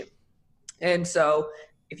information. And so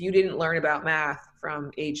if you didn't learn about math from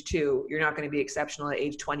age 2, you're not going to be exceptional at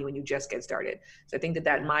age 20 when you just get started. So I think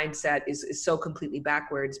that mindset is so completely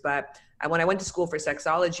backwards. But when I went to school for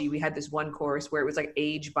sexology, we had this one course where it was like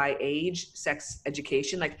age by age sex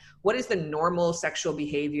education. Like, what is the normal sexual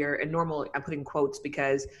behavior? And normal, I'm putting quotes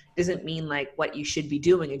because it doesn't mean like what you should be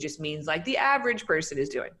doing. It just means like the average person is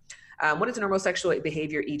doing. What is normal sexual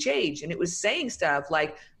behavior each age? And it was saying stuff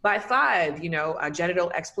like, by 5,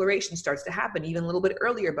 genital exploration starts to happen even a little bit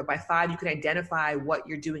earlier, but by 5, you can identify what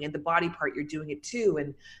you're doing and the body part you're doing it to.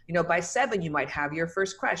 And, by 7, you might have your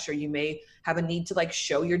first crush, or you may have a need to like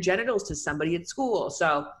show your genitals to somebody at school.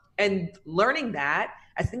 So, and learning that,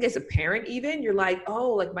 I think as a parent even, you're like, oh,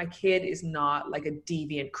 like my kid is not like a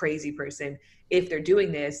deviant, crazy person. If they're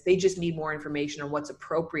doing this, they just need more information on what's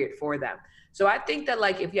appropriate for them. So I think that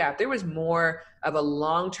like, if there was more of a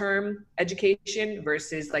long-term education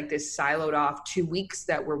versus like this siloed off 2 weeks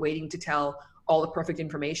that we're waiting to tell all the perfect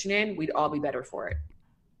information in, we'd all be better for it.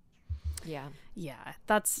 Yeah. Yeah.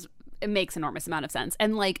 It makes enormous amount of sense.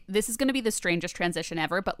 And like, this is going to be the strangest transition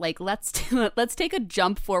ever, but like, let's take a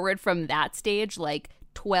jump forward from that stage, like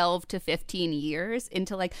 12 to 15 years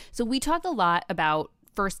into like, so we talk a lot about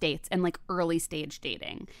first dates and like early stage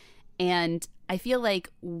dating. And I feel like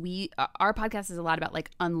our podcast is a lot about like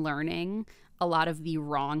unlearning a lot of the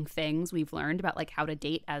wrong things we've learned about like how to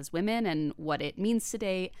date as women and what it means to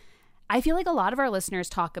date. I feel like a lot of our listeners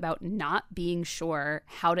talk about not being sure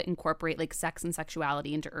how to incorporate like sex and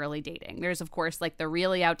sexuality into early dating. There's of course like the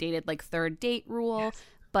really outdated like 3rd date rule. Yes.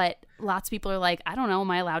 But lots of people are like, I don't know, am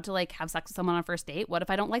I allowed to like have sex with someone on a first date? What if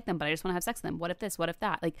I don't like them, but I just want to have sex with them? What if this? What if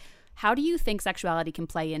that? Like, how do you think sexuality can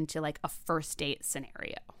play into like a first date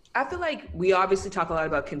scenario? I feel like we obviously talk a lot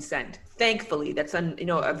about consent. Thankfully, that's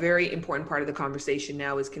a very important part of the conversation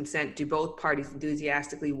now is consent. Do both parties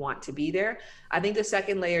enthusiastically want to be there? I think the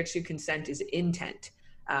second layer to consent is intent.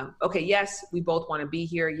 Okay, yes, we both want to be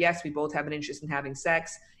here. Yes, we both have an interest in having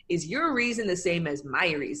sex. Is your reason the same as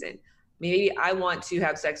my reason? Maybe I want to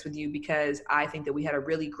have sex with you because I think that we had a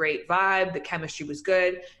really great vibe, the chemistry was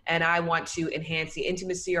good, and I want to enhance the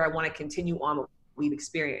intimacy, or I want to continue on what we've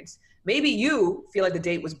experienced. Maybe you feel like the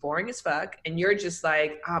date was boring as fuck and you're just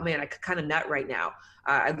like, oh man, I could kind of nut right now.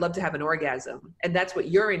 I'd love to have an orgasm. And that's what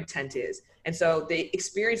your intent is. And so the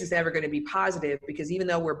experience is never going to be positive because even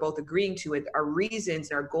though we're both agreeing to it, our reasons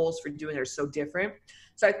and our goals for doing it are so different.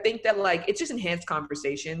 So I think that like, it's just enhanced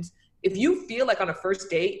conversations. If you feel like on a first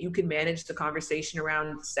date, you can manage the conversation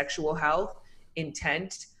around sexual health,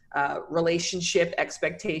 intent, relationship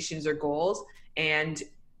expectations or goals, and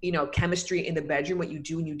chemistry in the bedroom, what you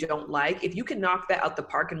do and you don't like. If you can knock that out the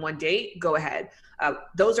park in one date, go ahead.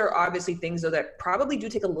 Those are obviously things though that probably do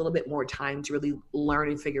take a little bit more time to really learn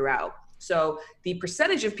and figure out. So the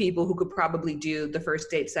percentage of people who could probably do the first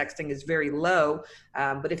date sexting is very low.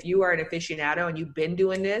 But if you are an aficionado and you've been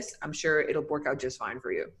doing this, I'm sure it'll work out just fine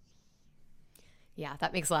for you. Yeah,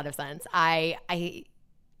 that makes a lot of sense. I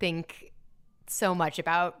think so much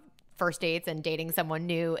about first dates and dating someone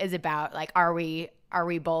new is about like, are we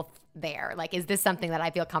both there? Like, is this something that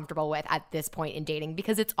I feel comfortable with at this point in dating?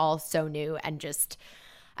 Because it's all so new and just,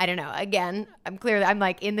 I don't know. Again, I'm clear that I'm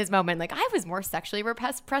like in this moment, like I was more sexually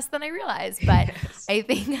repressed than I realized. But yes. I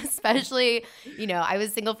think especially, I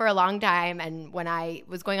was single for a long time. And when I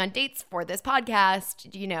was going on dates for this podcast,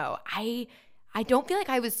 I don't feel like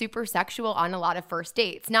I was super sexual on a lot of first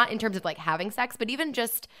dates, not in terms of like having sex, but even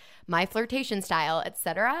just my flirtation style,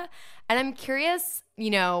 etc. And I'm curious,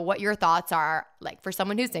 what your thoughts are, like, for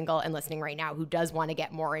someone who's single and listening right now who does want to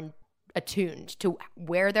get more attuned to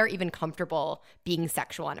where they're even comfortable being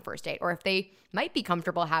sexual on a first date, or if they might be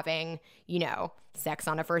comfortable having, sex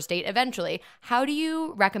on a first date eventually. How do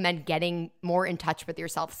you recommend getting more in touch with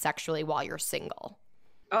yourself sexually while you're single?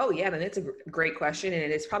 Oh, yeah, and it's a great question.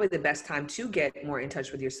 And it's probably the best time to get more in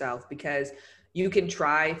touch with yourself, because you can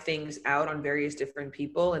try things out on various different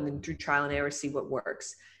people and then through trial and error, see what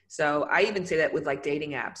works. So I even say that with like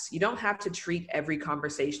dating apps. You don't have to treat every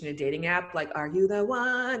conversation in a dating app like, are you the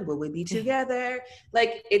one? Will we be together?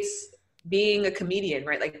 Like, it's being a comedian,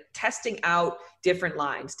 right? Like testing out different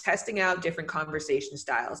lines, testing out different conversation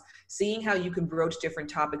styles, seeing how you can broach different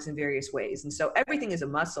topics in various ways. And so everything is a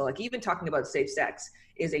muscle. Like even talking about safe sex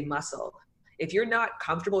is a muscle. If you're not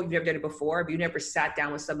comfortable, you've never done it before, if you never sat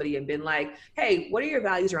down with somebody and been like, hey, what are your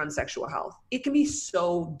values around sexual health? It can be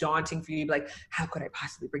so daunting for you to be like, how could I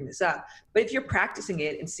possibly bring this up? But if you're practicing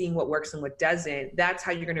it and seeing what works and what doesn't, that's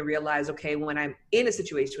how you're going to realize, okay, when I'm in a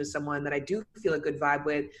situation with someone that I do feel a good vibe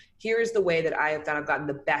with, here's the way that I have I've gotten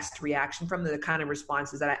the best reaction from, the kind of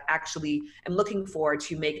responses that I actually am looking for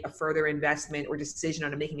to make a further investment or decision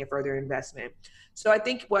on making a further investment. So I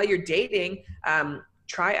think while you're dating,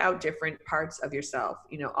 try out different parts of yourself,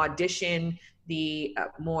 audition the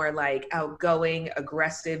more like outgoing,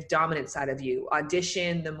 aggressive, dominant side of you,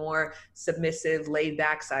 audition the more submissive, laid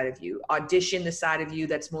back side of you, audition the side of you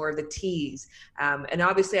that's more of the tease. And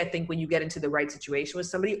obviously I think when you get into the right situation with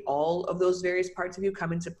somebody, all of those various parts of you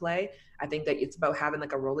come into play. I think that it's about having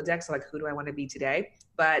like a Rolodex, so like, who do I want to be today?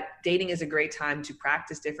 But dating is a great time to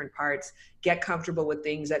practice different parts, get comfortable with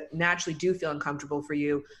things that naturally do feel uncomfortable for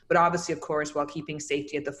you, but obviously, of course, while keeping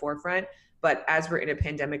safety at the forefront. But as we're in a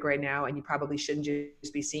pandemic right now, and you probably shouldn't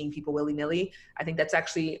just be seeing people willy-nilly, I think that's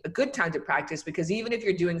actually a good time to practice, because even if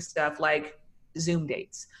you're doing stuff like Zoom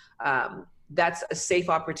dates, that's a safe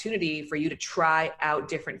opportunity for you to try out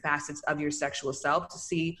different facets of your sexual self to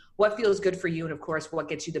see what feels good for you, and of course, what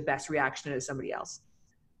gets you the best reaction out of somebody else.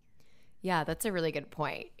 Yeah, that's a really good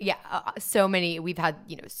point. Yeah, we've had,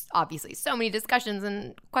 obviously so many discussions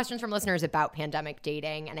and questions from listeners about pandemic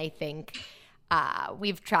dating. And I think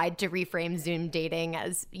we've tried to reframe Zoom dating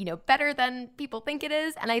as, better than people think it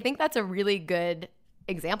is. And I think that's a really good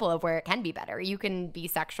example of where it can be better. You can be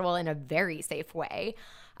sexual in a very safe way.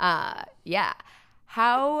 Yeah.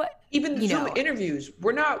 How even Zoom interviews,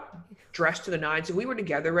 we're not dressed to the nines. If we were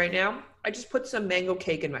together right now, I just put some mango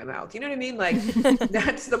cake in my mouth. You know what I mean? Like,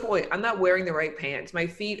 that's the point. I'm not wearing the right pants. My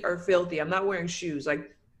feet are filthy. I'm not wearing shoes.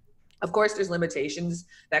 Like, of course, there's limitations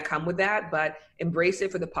that come with that, but embrace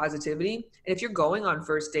it for the positivity. And if you're going on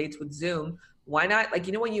first dates with Zoom, why not? Like,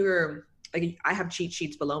 when you're like, I have cheat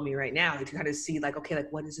sheets below me right now to kind of see like, okay,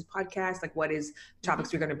 like what is this podcast? Like, what is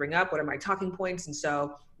topics we're going to bring up? What are my talking points? And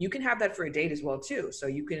so you can have that for a date as well too. So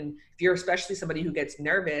you can, if you're especially somebody who gets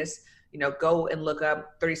nervous, go and look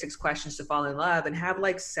up 36 questions to fall in love and have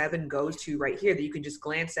like 7 goes to right here that you can just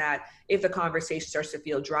glance at if the conversation starts to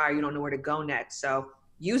feel dry, or you don't know where to go next. So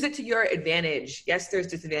use it to your advantage. Yes, there's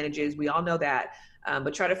disadvantages. We all know that.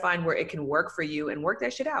 But try to find where it can work for you and work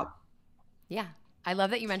that shit out. Yeah. I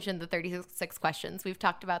love that you mentioned the 36 questions. We've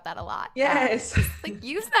talked about that a lot. Yes. Like,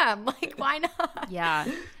 use them. Like, why not? Yeah.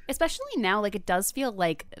 Especially now, like, it does feel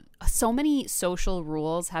like so many social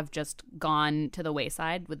rules have just gone to the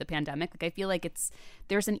wayside with the pandemic. Like, I feel like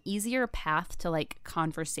there's an easier path to like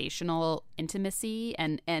conversational intimacy,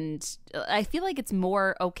 and I feel like it's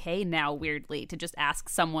more okay now, weirdly, to just ask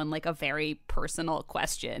someone like a very personal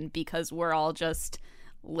question, because we're all just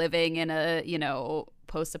living in a,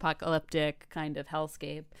 post-apocalyptic kind of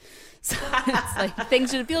hellscape. So it's like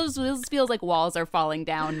things feels like walls are falling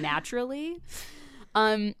down naturally.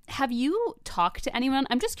 Have you talked to anyone?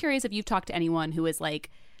 I'm just curious if you've talked to anyone who has like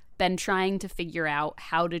been trying to figure out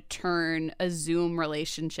how to turn a Zoom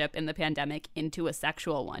relationship in the pandemic into a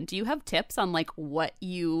sexual one. Do you have tips on like what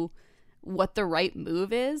the right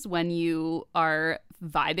move is when you are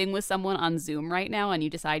vibing with someone on Zoom right now and you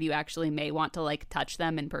decide you actually may want to like touch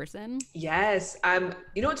them in person? Yes.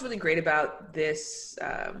 What's really great about this?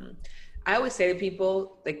 I always say to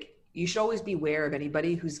people, like, you should always be aware of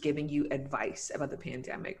anybody who's giving you advice about the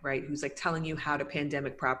pandemic, right? Who's like telling you how to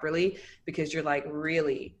pandemic properly, because you're like,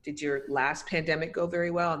 really, did your last pandemic go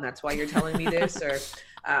very well? And that's why you're telling me this? Or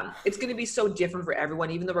it's going to be so different for everyone,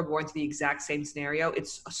 even though we're going through the exact same scenario.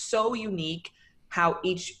 It's so unique how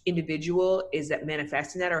each individual is that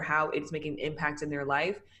manifesting that, or how it's making an impact in their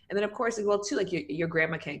life. And then of course, as well too, like your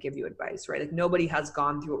grandma can't give you advice, right? Like nobody has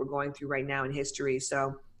gone through what we're going through right now in history.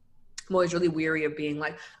 So I'm always really weary of being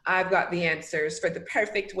like, I've got the answers for the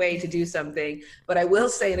perfect way to do something. But I will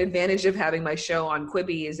say an advantage of having my show on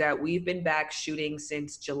Quibi is that we've been back shooting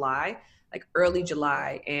since July, like early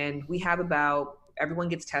July. And we have everyone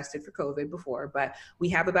gets tested for COVID before, but we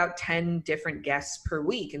have about 10 different guests per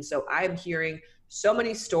week. And so I'm hearing so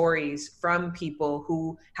many stories from people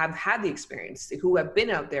who have had the experience, who have been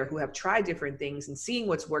out there, who have tried different things and seeing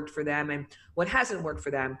what's worked for them and what hasn't worked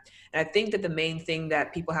for them. And I think that the main thing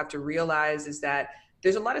that people have to realize is that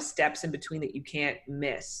there's a lot of steps in between that you can't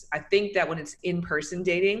miss. I think that when it's in-person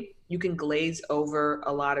dating, you can glaze over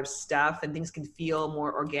a lot of stuff and things can feel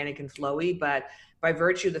more organic and flowy. But by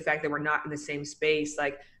virtue of the fact that we're not in the same space,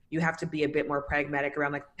 like you have to be a bit more pragmatic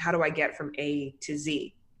around like, how do I get from A to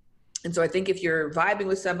Z? And so I think if you're vibing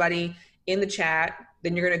with somebody in the chat,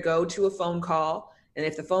 then you're going to go to a phone call. And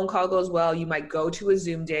if the phone call goes well, you might go to a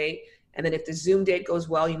Zoom date. And then if the Zoom date goes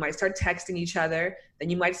well, you might start texting each other. Then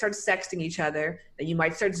you might start sexting each other. Then you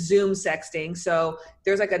might start Zoom sexting. So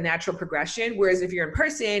there's like a natural progression. Whereas if you're in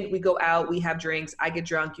person, we go out, we have drinks, I get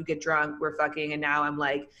drunk, you get drunk, we're fucking. And now I'm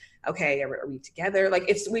like, okay, are we together? Like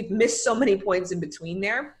we've missed so many points in between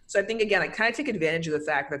there. So I think, again, I kind of take advantage of the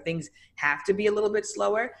fact that things have to be a little bit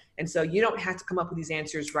slower. And so you don't have to come up with these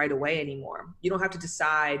answers right away anymore. You don't have to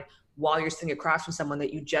decide while you're sitting across from someone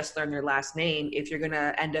that you just learned their last name if you're going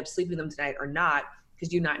to end up sleeping with them tonight or not,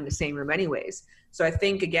 because you're not in the same room anyways. So I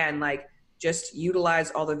think, again, like just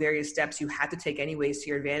utilize all the various steps you had to take anyways to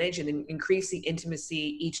your advantage and then increase the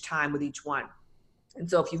intimacy each time with each one. And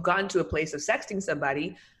so if you've gotten to a place of sexting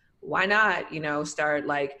somebody, why not, start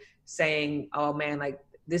like saying, oh man, like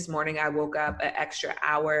this morning I woke up an extra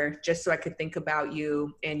hour just so I could think about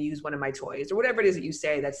you and use one of my toys or whatever it is that you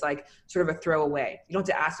say that's like sort of a throwaway. You don't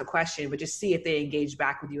have to ask a question, but just see if they engage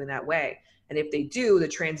back with you in that way. And if they do, the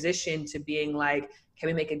transition to being like, can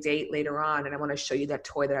we make a date later on? And I want to show you that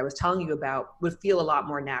toy that I was telling you about would feel a lot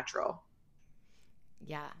more natural.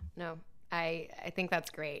 Yeah, no, I think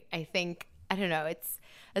that's great. I don't know, it's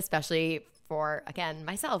especially for, again,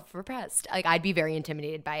 myself, repressed. Like I'd be very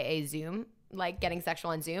intimidated by a Zoom, like getting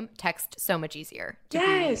sexual on Zoom. Text so much easier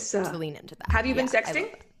to lean into that. Have you been sexting?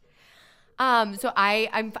 So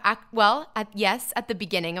at the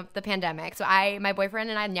beginning of the pandemic. So my boyfriend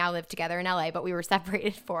and I now live together in LA, but we were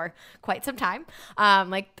separated for quite some time.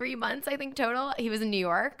 Like 3 months, I think total. He was in New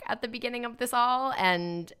York at the beginning of this all.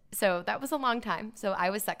 And so that was a long time. So I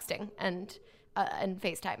was sexting and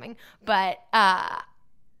FaceTiming, but,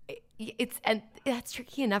 that's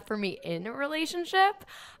tricky enough for me in a relationship.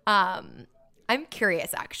 I'm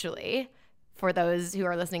curious, actually, for those who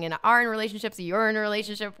are listening and are in relationships, you're in a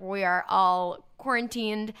relationship, we are all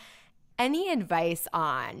quarantined. Any advice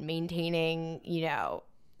on maintaining,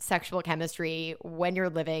 sexual chemistry when you're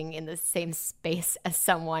living in the same space as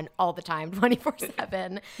someone all the time,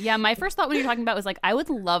 24/7? Yeah, my first thought when you're talking about was like, I would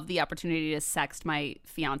love the opportunity to sext my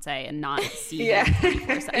fiance and not see him.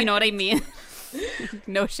 You know what I mean?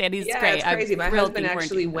 No shit, he's great. It's crazy. My husband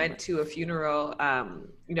actually went to a funeral,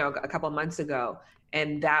 a couple of months ago.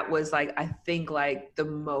 And that was like, I think like the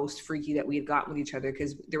most freaky that we had gotten with each other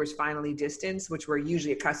because there was finally distance, which we're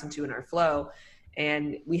usually accustomed to in our flow.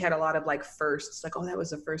 And we had a lot of like firsts, like, oh, that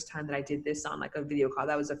was the first time that I did this on like a video call.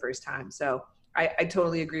 That was the first time. So I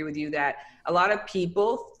totally agree with you that a lot of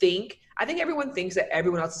people I think everyone thinks that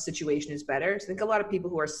everyone else's situation is better. So I think a lot of people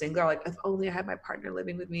who are single are like, if only I had my partner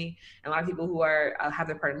living with me. And a lot of people who are have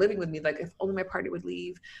their partner living with me, like, if only my partner would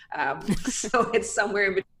leave. So it's somewhere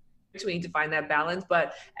in between to find that balance.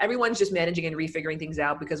 But everyone's just managing and refiguring things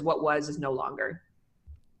out because what was is no longer.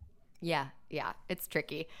 Yeah, it's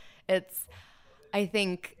tricky. I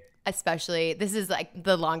think especially, this is like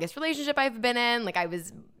the longest relationship I've been in. Like I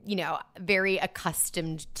was, very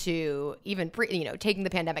accustomed to even taking the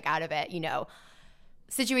pandemic out of it,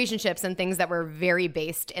 situationships and things that were very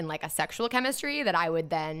based in like a sexual chemistry that I would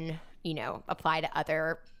then, apply to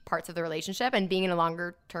other parts of the relationship. And being in a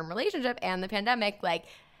longer term relationship and the pandemic, like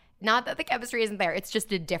not that the chemistry isn't there, it's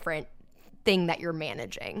just a different thing that you're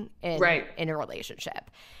managing in a relationship.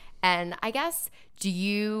 And I guess,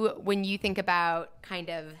 when you think about kind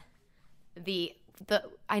of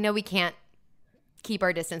I know we can't keep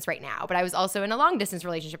our distance right now, but I was also in a long distance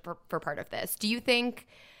relationship for part of this. Do you think,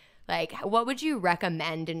 like, what would you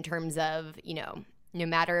recommend in terms of, no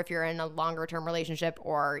matter if you're in a longer term relationship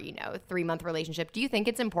or, 3-month relationship, do you think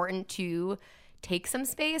it's important to take some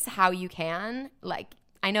space how you can? Like,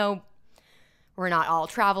 I know we're not all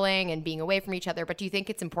traveling and being away from each other, but do you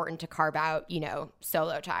think it's important to carve out,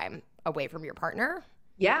 solo time away from your partner?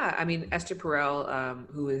 Yeah, I mean, Esther Perel,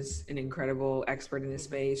 who is an incredible expert in this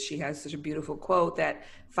space, she has such a beautiful quote that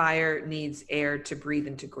fire needs air to breathe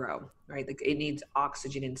and to grow, right? Like it needs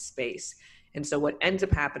oxygen in space. And so what ends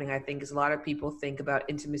up happening, I think, is a lot of people think about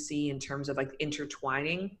intimacy in terms of like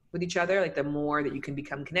intertwining with each other. Like the more that you can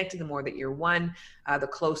become connected, the more that you're one, the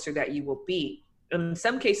closer that you will be. In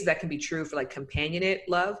some cases that can be true for like companionate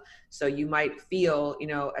love. So you might feel, you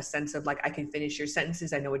know, a sense of like, I can finish your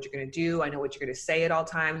sentences. I know what you're going to do. I know what you're going to say at all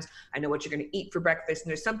times. I know what you're going to eat for breakfast. And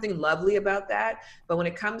there's something lovely about that. But when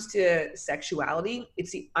it comes to sexuality,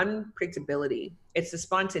 it's the unpredictability. It's the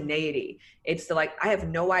spontaneity. It's the like, I have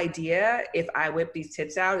no idea if I whip these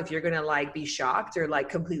tits out, if you're going to like be shocked or like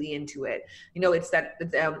completely into it. You know, it's that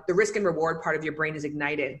the risk and reward part of your brain is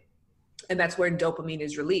ignited. And that's where dopamine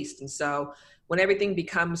is released. And so when everything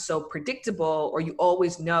becomes so predictable, or you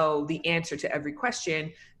always know the answer to every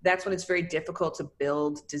question, that's when it's very difficult to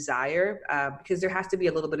build desire, because there has to be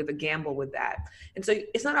a little bit of a gamble with that. And so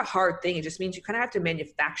it's not a hard thing. It just means you kind of have to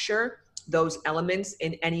manufacture those elements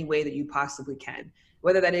in any way that you possibly can,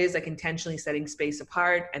 whether that is like intentionally setting space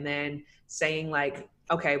apart and then saying like,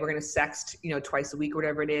 okay, we're going to sext, you know, twice a week or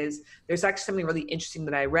whatever it is. There's actually something really interesting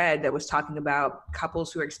that I read that was talking about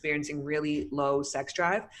couples who are experiencing really low sex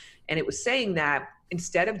drive. And it was saying that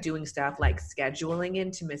instead of doing stuff like scheduling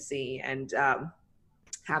intimacy and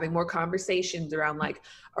having more conversations around like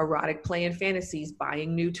erotic play and fantasies,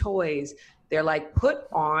 buying new toys, they're like, put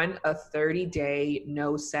on a 30-day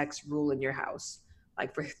no sex rule in your house.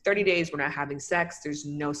 Like for 30 days, we're not having sex. There's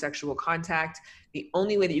no sexual contact. The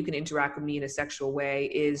only way that you can interact with me in a sexual way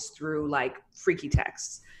is through like freaky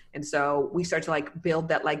texts. And so we start to like build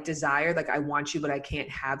that like desire, like I want you, but I can't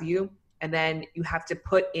have you. And then you have to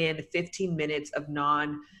put in 15 minutes of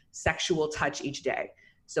non-sexual touch each day.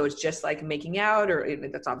 So it's just like making out, or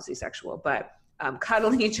that's obviously sexual, but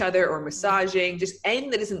cuddling each other or massaging, just anything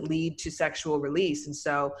that doesn't lead to sexual release. And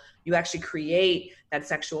so you actually create that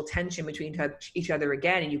sexual tension between each other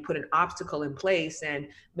again, and you put an obstacle in place, and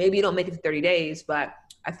maybe you don't make it to 30 days, but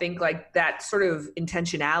I think like that sort of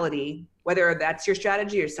intentionality, whether that's your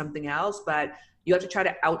strategy or something else, but you have to try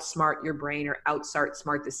to outsmart your brain or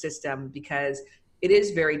outsmart the system, because it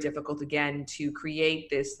is very difficult, again, to create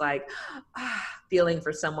this like feeling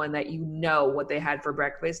for someone that you know what they had for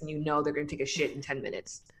breakfast and you know they're going to take a shit in 10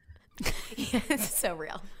 minutes. Yeah, it's so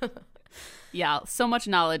real. Yeah, so much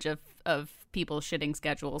knowledge of people's shitting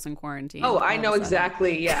schedules in quarantine. Oh, I know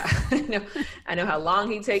exactly. Yeah, I know how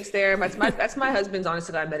long he takes there. That's my husband's honest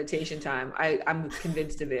to God meditation time. I'm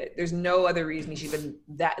convinced of it. There's no other reason he should have been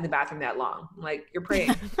that in the bathroom that long. I'm like, you're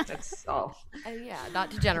praying. That's all. Yeah,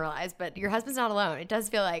 not to generalize, but your husband's not alone. It does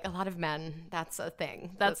feel like a lot of men, that's a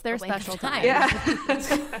thing. That's their special time. Yeah.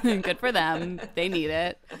 Good for them. They need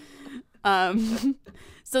it.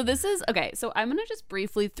 So this is okay. So I'm gonna just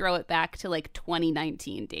briefly throw it back to like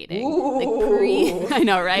 2019 dating. Like I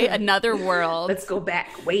know, right? Another world. Let's go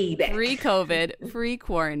back, way back. Pre-COVID,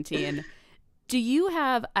 pre-quarantine. Do you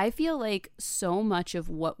have? I feel like so much of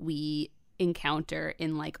what we encounter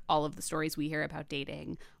in like all of the stories we hear about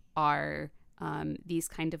dating are these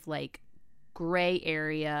kind of like gray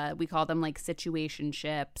area. We call them like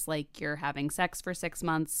situationships. Like you're having sex for 6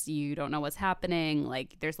 months, you don't know what's happening,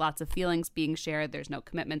 like there's lots of feelings being shared, there's no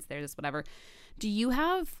commitments, there's whatever. Do you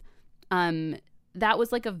have that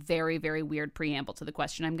was like a very, very weird preamble to the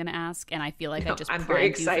question I'm going to ask, and I feel like I just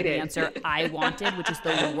primed you for the answer I wanted, which is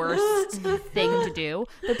the worst thing to do.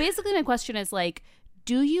 But basically my question is like,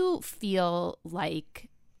 do you feel like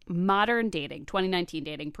modern dating, 2019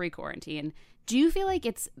 dating, pre-quarantine, do you feel like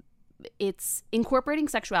it's incorporating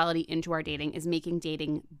sexuality into our dating is making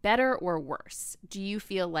dating better or worse? Do you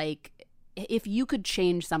feel like if you could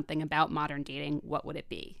change something about modern dating, what would it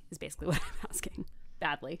be? Is basically what I'm asking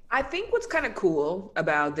badly. I think what's kind of cool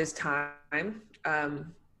about this time,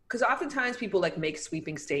 because oftentimes people like make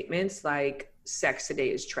sweeping statements like sex today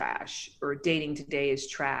is trash, or dating today is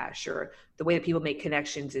trash, or the way that people make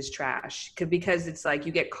connections is trash, because it's like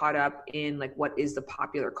you get caught up in like what is the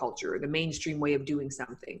popular culture, the mainstream way of doing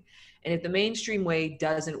something. And if the mainstream way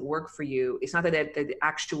doesn't work for you, it's not that the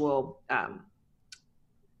actual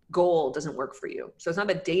goal doesn't work for you. So it's not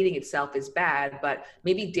that dating itself is bad, but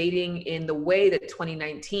maybe dating in the way that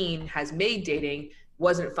 2019 has made dating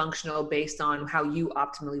wasn't functional based on how you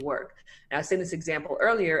optimally work. And I was saying this example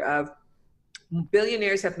earlier of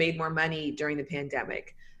billionaires have made more money during the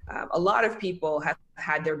pandemic. A lot of people have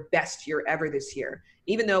had their best year ever this year,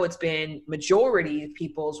 even though it's been majority of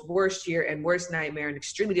people's worst year and worst nightmare and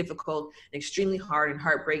extremely difficult and extremely hard and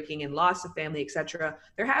heartbreaking and loss of family, etc.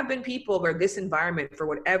 There have been people where this environment, for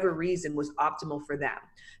whatever reason, was optimal for them.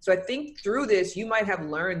 So I think through this, you might have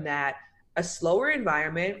learned that a slower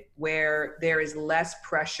environment where there is less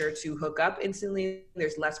pressure to hook up instantly.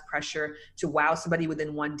 There's less pressure to wow somebody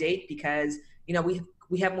within one date because, you know,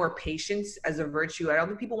 we have more patience as a virtue. I don't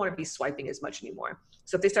think people want to be swiping as much anymore.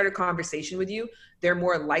 So if they start a conversation with you, they're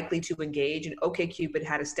more likely to engage. And OkCupid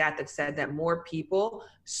had a stat that said that more people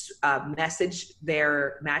message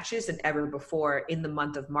their matches than ever before in the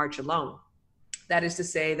month of March alone. That is to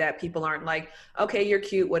say that people aren't like, okay, you're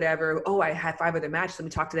cute, whatever. Oh, I had 5 other matches. Let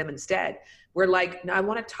me talk to them instead. We're like, no, I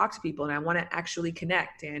want to talk to people and I want to actually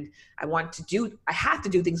connect and I have to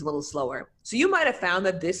do things a little slower. So you might have found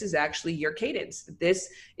that this is actually your cadence. This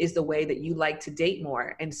is the way that you like to date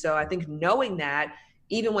more. And so I think knowing that,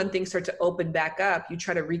 even when things start to open back up, you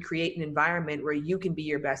try to recreate an environment where you can be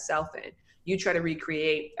your best self in. You try to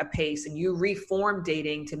recreate a pace and you reform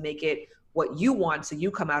dating to make it what you want so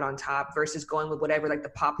you come out on top versus going with whatever like the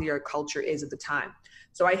popular culture is at the time.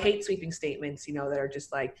 So I hate sweeping statements, you know, that are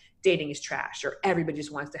just like dating is trash or everybody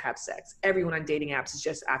just wants to have sex. Everyone on dating apps is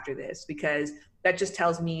just after this, because that just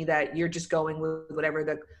tells me that you're just going with whatever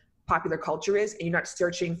the popular culture is and you're not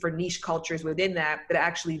searching for niche cultures within that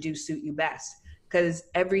actually do suit you best. Because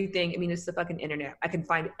everything, I mean, it's the fucking internet. I can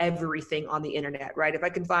find everything on the internet, right? If I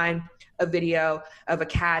can find a video of a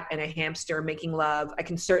cat and a hamster making love, I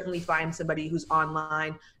can certainly find somebody who's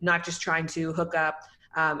online, not just trying to hook up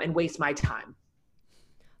and waste my time.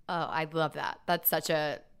 Oh, I love that. That's such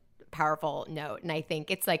a powerful note. And I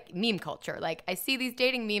think it's like meme culture. Like I see these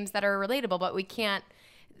dating memes that are relatable, but we can't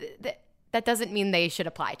that doesn't mean they should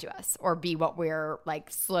apply to us or be what we're like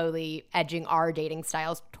slowly edging our dating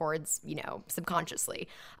styles towards, you know, subconsciously.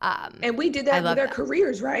 And we did that with our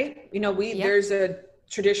careers, right? You know, there's a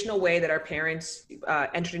traditional way that our parents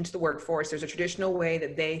entered into the workforce. There's a traditional way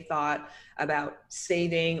that they thought about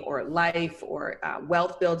saving or life or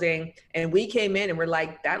wealth building. And we came in and we're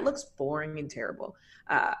like, that looks boring and terrible.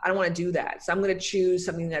 I don't want to do that. So I'm going to choose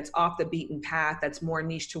something that's off the beaten path, that's more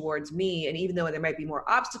niche towards me. And even though there might be more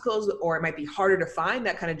obstacles or it might be harder to find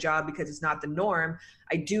that kind of job because it's not the norm,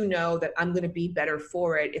 I do know that I'm going to be better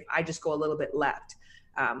for it if I just go a little bit left.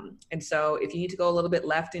 And so if you need to go a little bit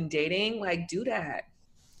left in dating, like do that.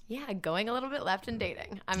 Yeah, going a little bit left in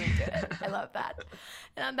dating. I'm into it. I love that.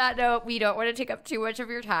 And on that note, we don't want to take up too much of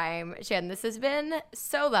your time. Shan, this has been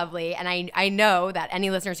so lovely. And I know that any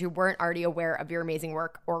listeners who weren't already aware of your amazing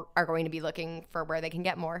work or are going to be looking for where they can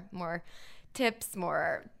get more tips,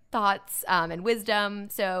 more thoughts, and wisdom.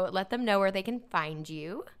 So let them know where they can find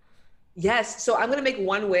you. Yes. So I'm going to make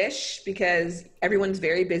one wish because everyone's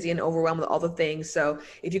very busy and overwhelmed with all the things. So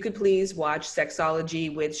if you could please watch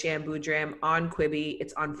Sexology with Shan Boodram on Quibi.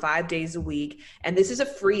 It's on 5 days a week. And this is a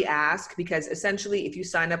free ask because essentially if you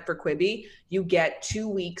sign up for Quibi, you get 2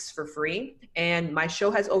 weeks for free. And my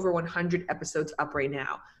show has over 100 episodes up right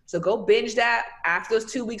now. So go binge that. After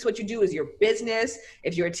those 2 weeks, what you do is your business.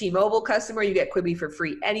 If you're a T-Mobile customer, you get Quibi for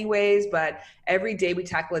free anyways. But every day we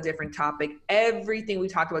tackle a different topic. Everything we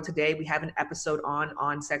talked about today, we have an episode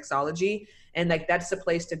on Sexology. And like that's the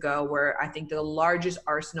place to go where I think the largest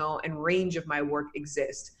arsenal and range of my work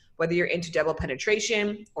exists. Whether you're into double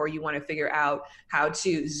penetration or you want to figure out how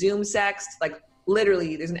to Zoom sext, like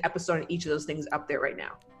literally there's an episode on each of those things up there right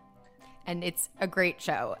now. And it's a great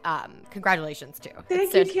show. Congratulations, too.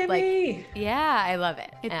 Thank you, Kimmy. Yeah, I love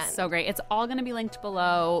it. It's so great. It's all going to be linked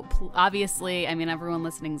below. Obviously, I mean, everyone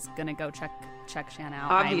listening is going to go check Shan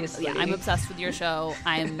out. Obviously. I'm obsessed with your show.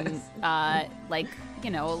 I'm a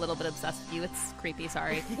little bit obsessed with you. It's creepy,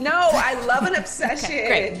 sorry. No, I love an obsession.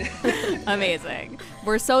 Okay, great. Amazing.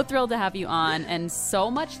 We're so thrilled to have you on and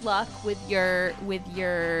so much luck with your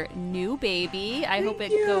new baby. I hope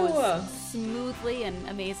it goes smoothly and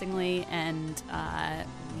amazingly, and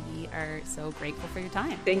we are so grateful for your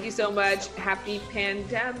time. Thank you so much. Happy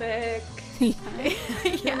pandemic. Yeah.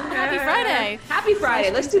 Happy Friday. Happy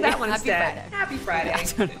Friday. Let's do that one Happy instead. Friday. Happy Friday.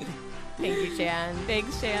 Thank you, Shan.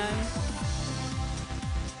 Thanks, Shan.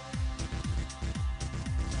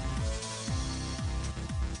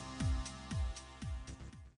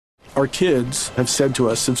 Our kids have said to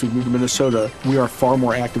us since we moved to Minnesota, we are far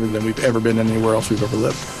more active than we've ever been anywhere else we've ever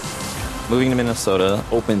lived. Moving to Minnesota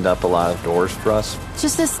opened up a lot of doors for us.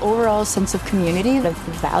 Just this overall sense of community, of the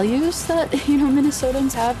values that,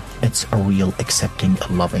 Minnesotans have. It's a real accepting,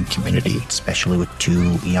 loving community, especially with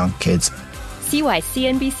 2 young kids. See why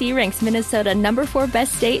CNBC ranks Minnesota number 4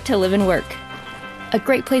 best state to live and work. A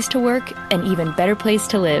great place to work, an even better place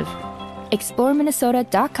to live.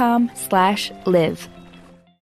 ExploreMinnesota.com/live.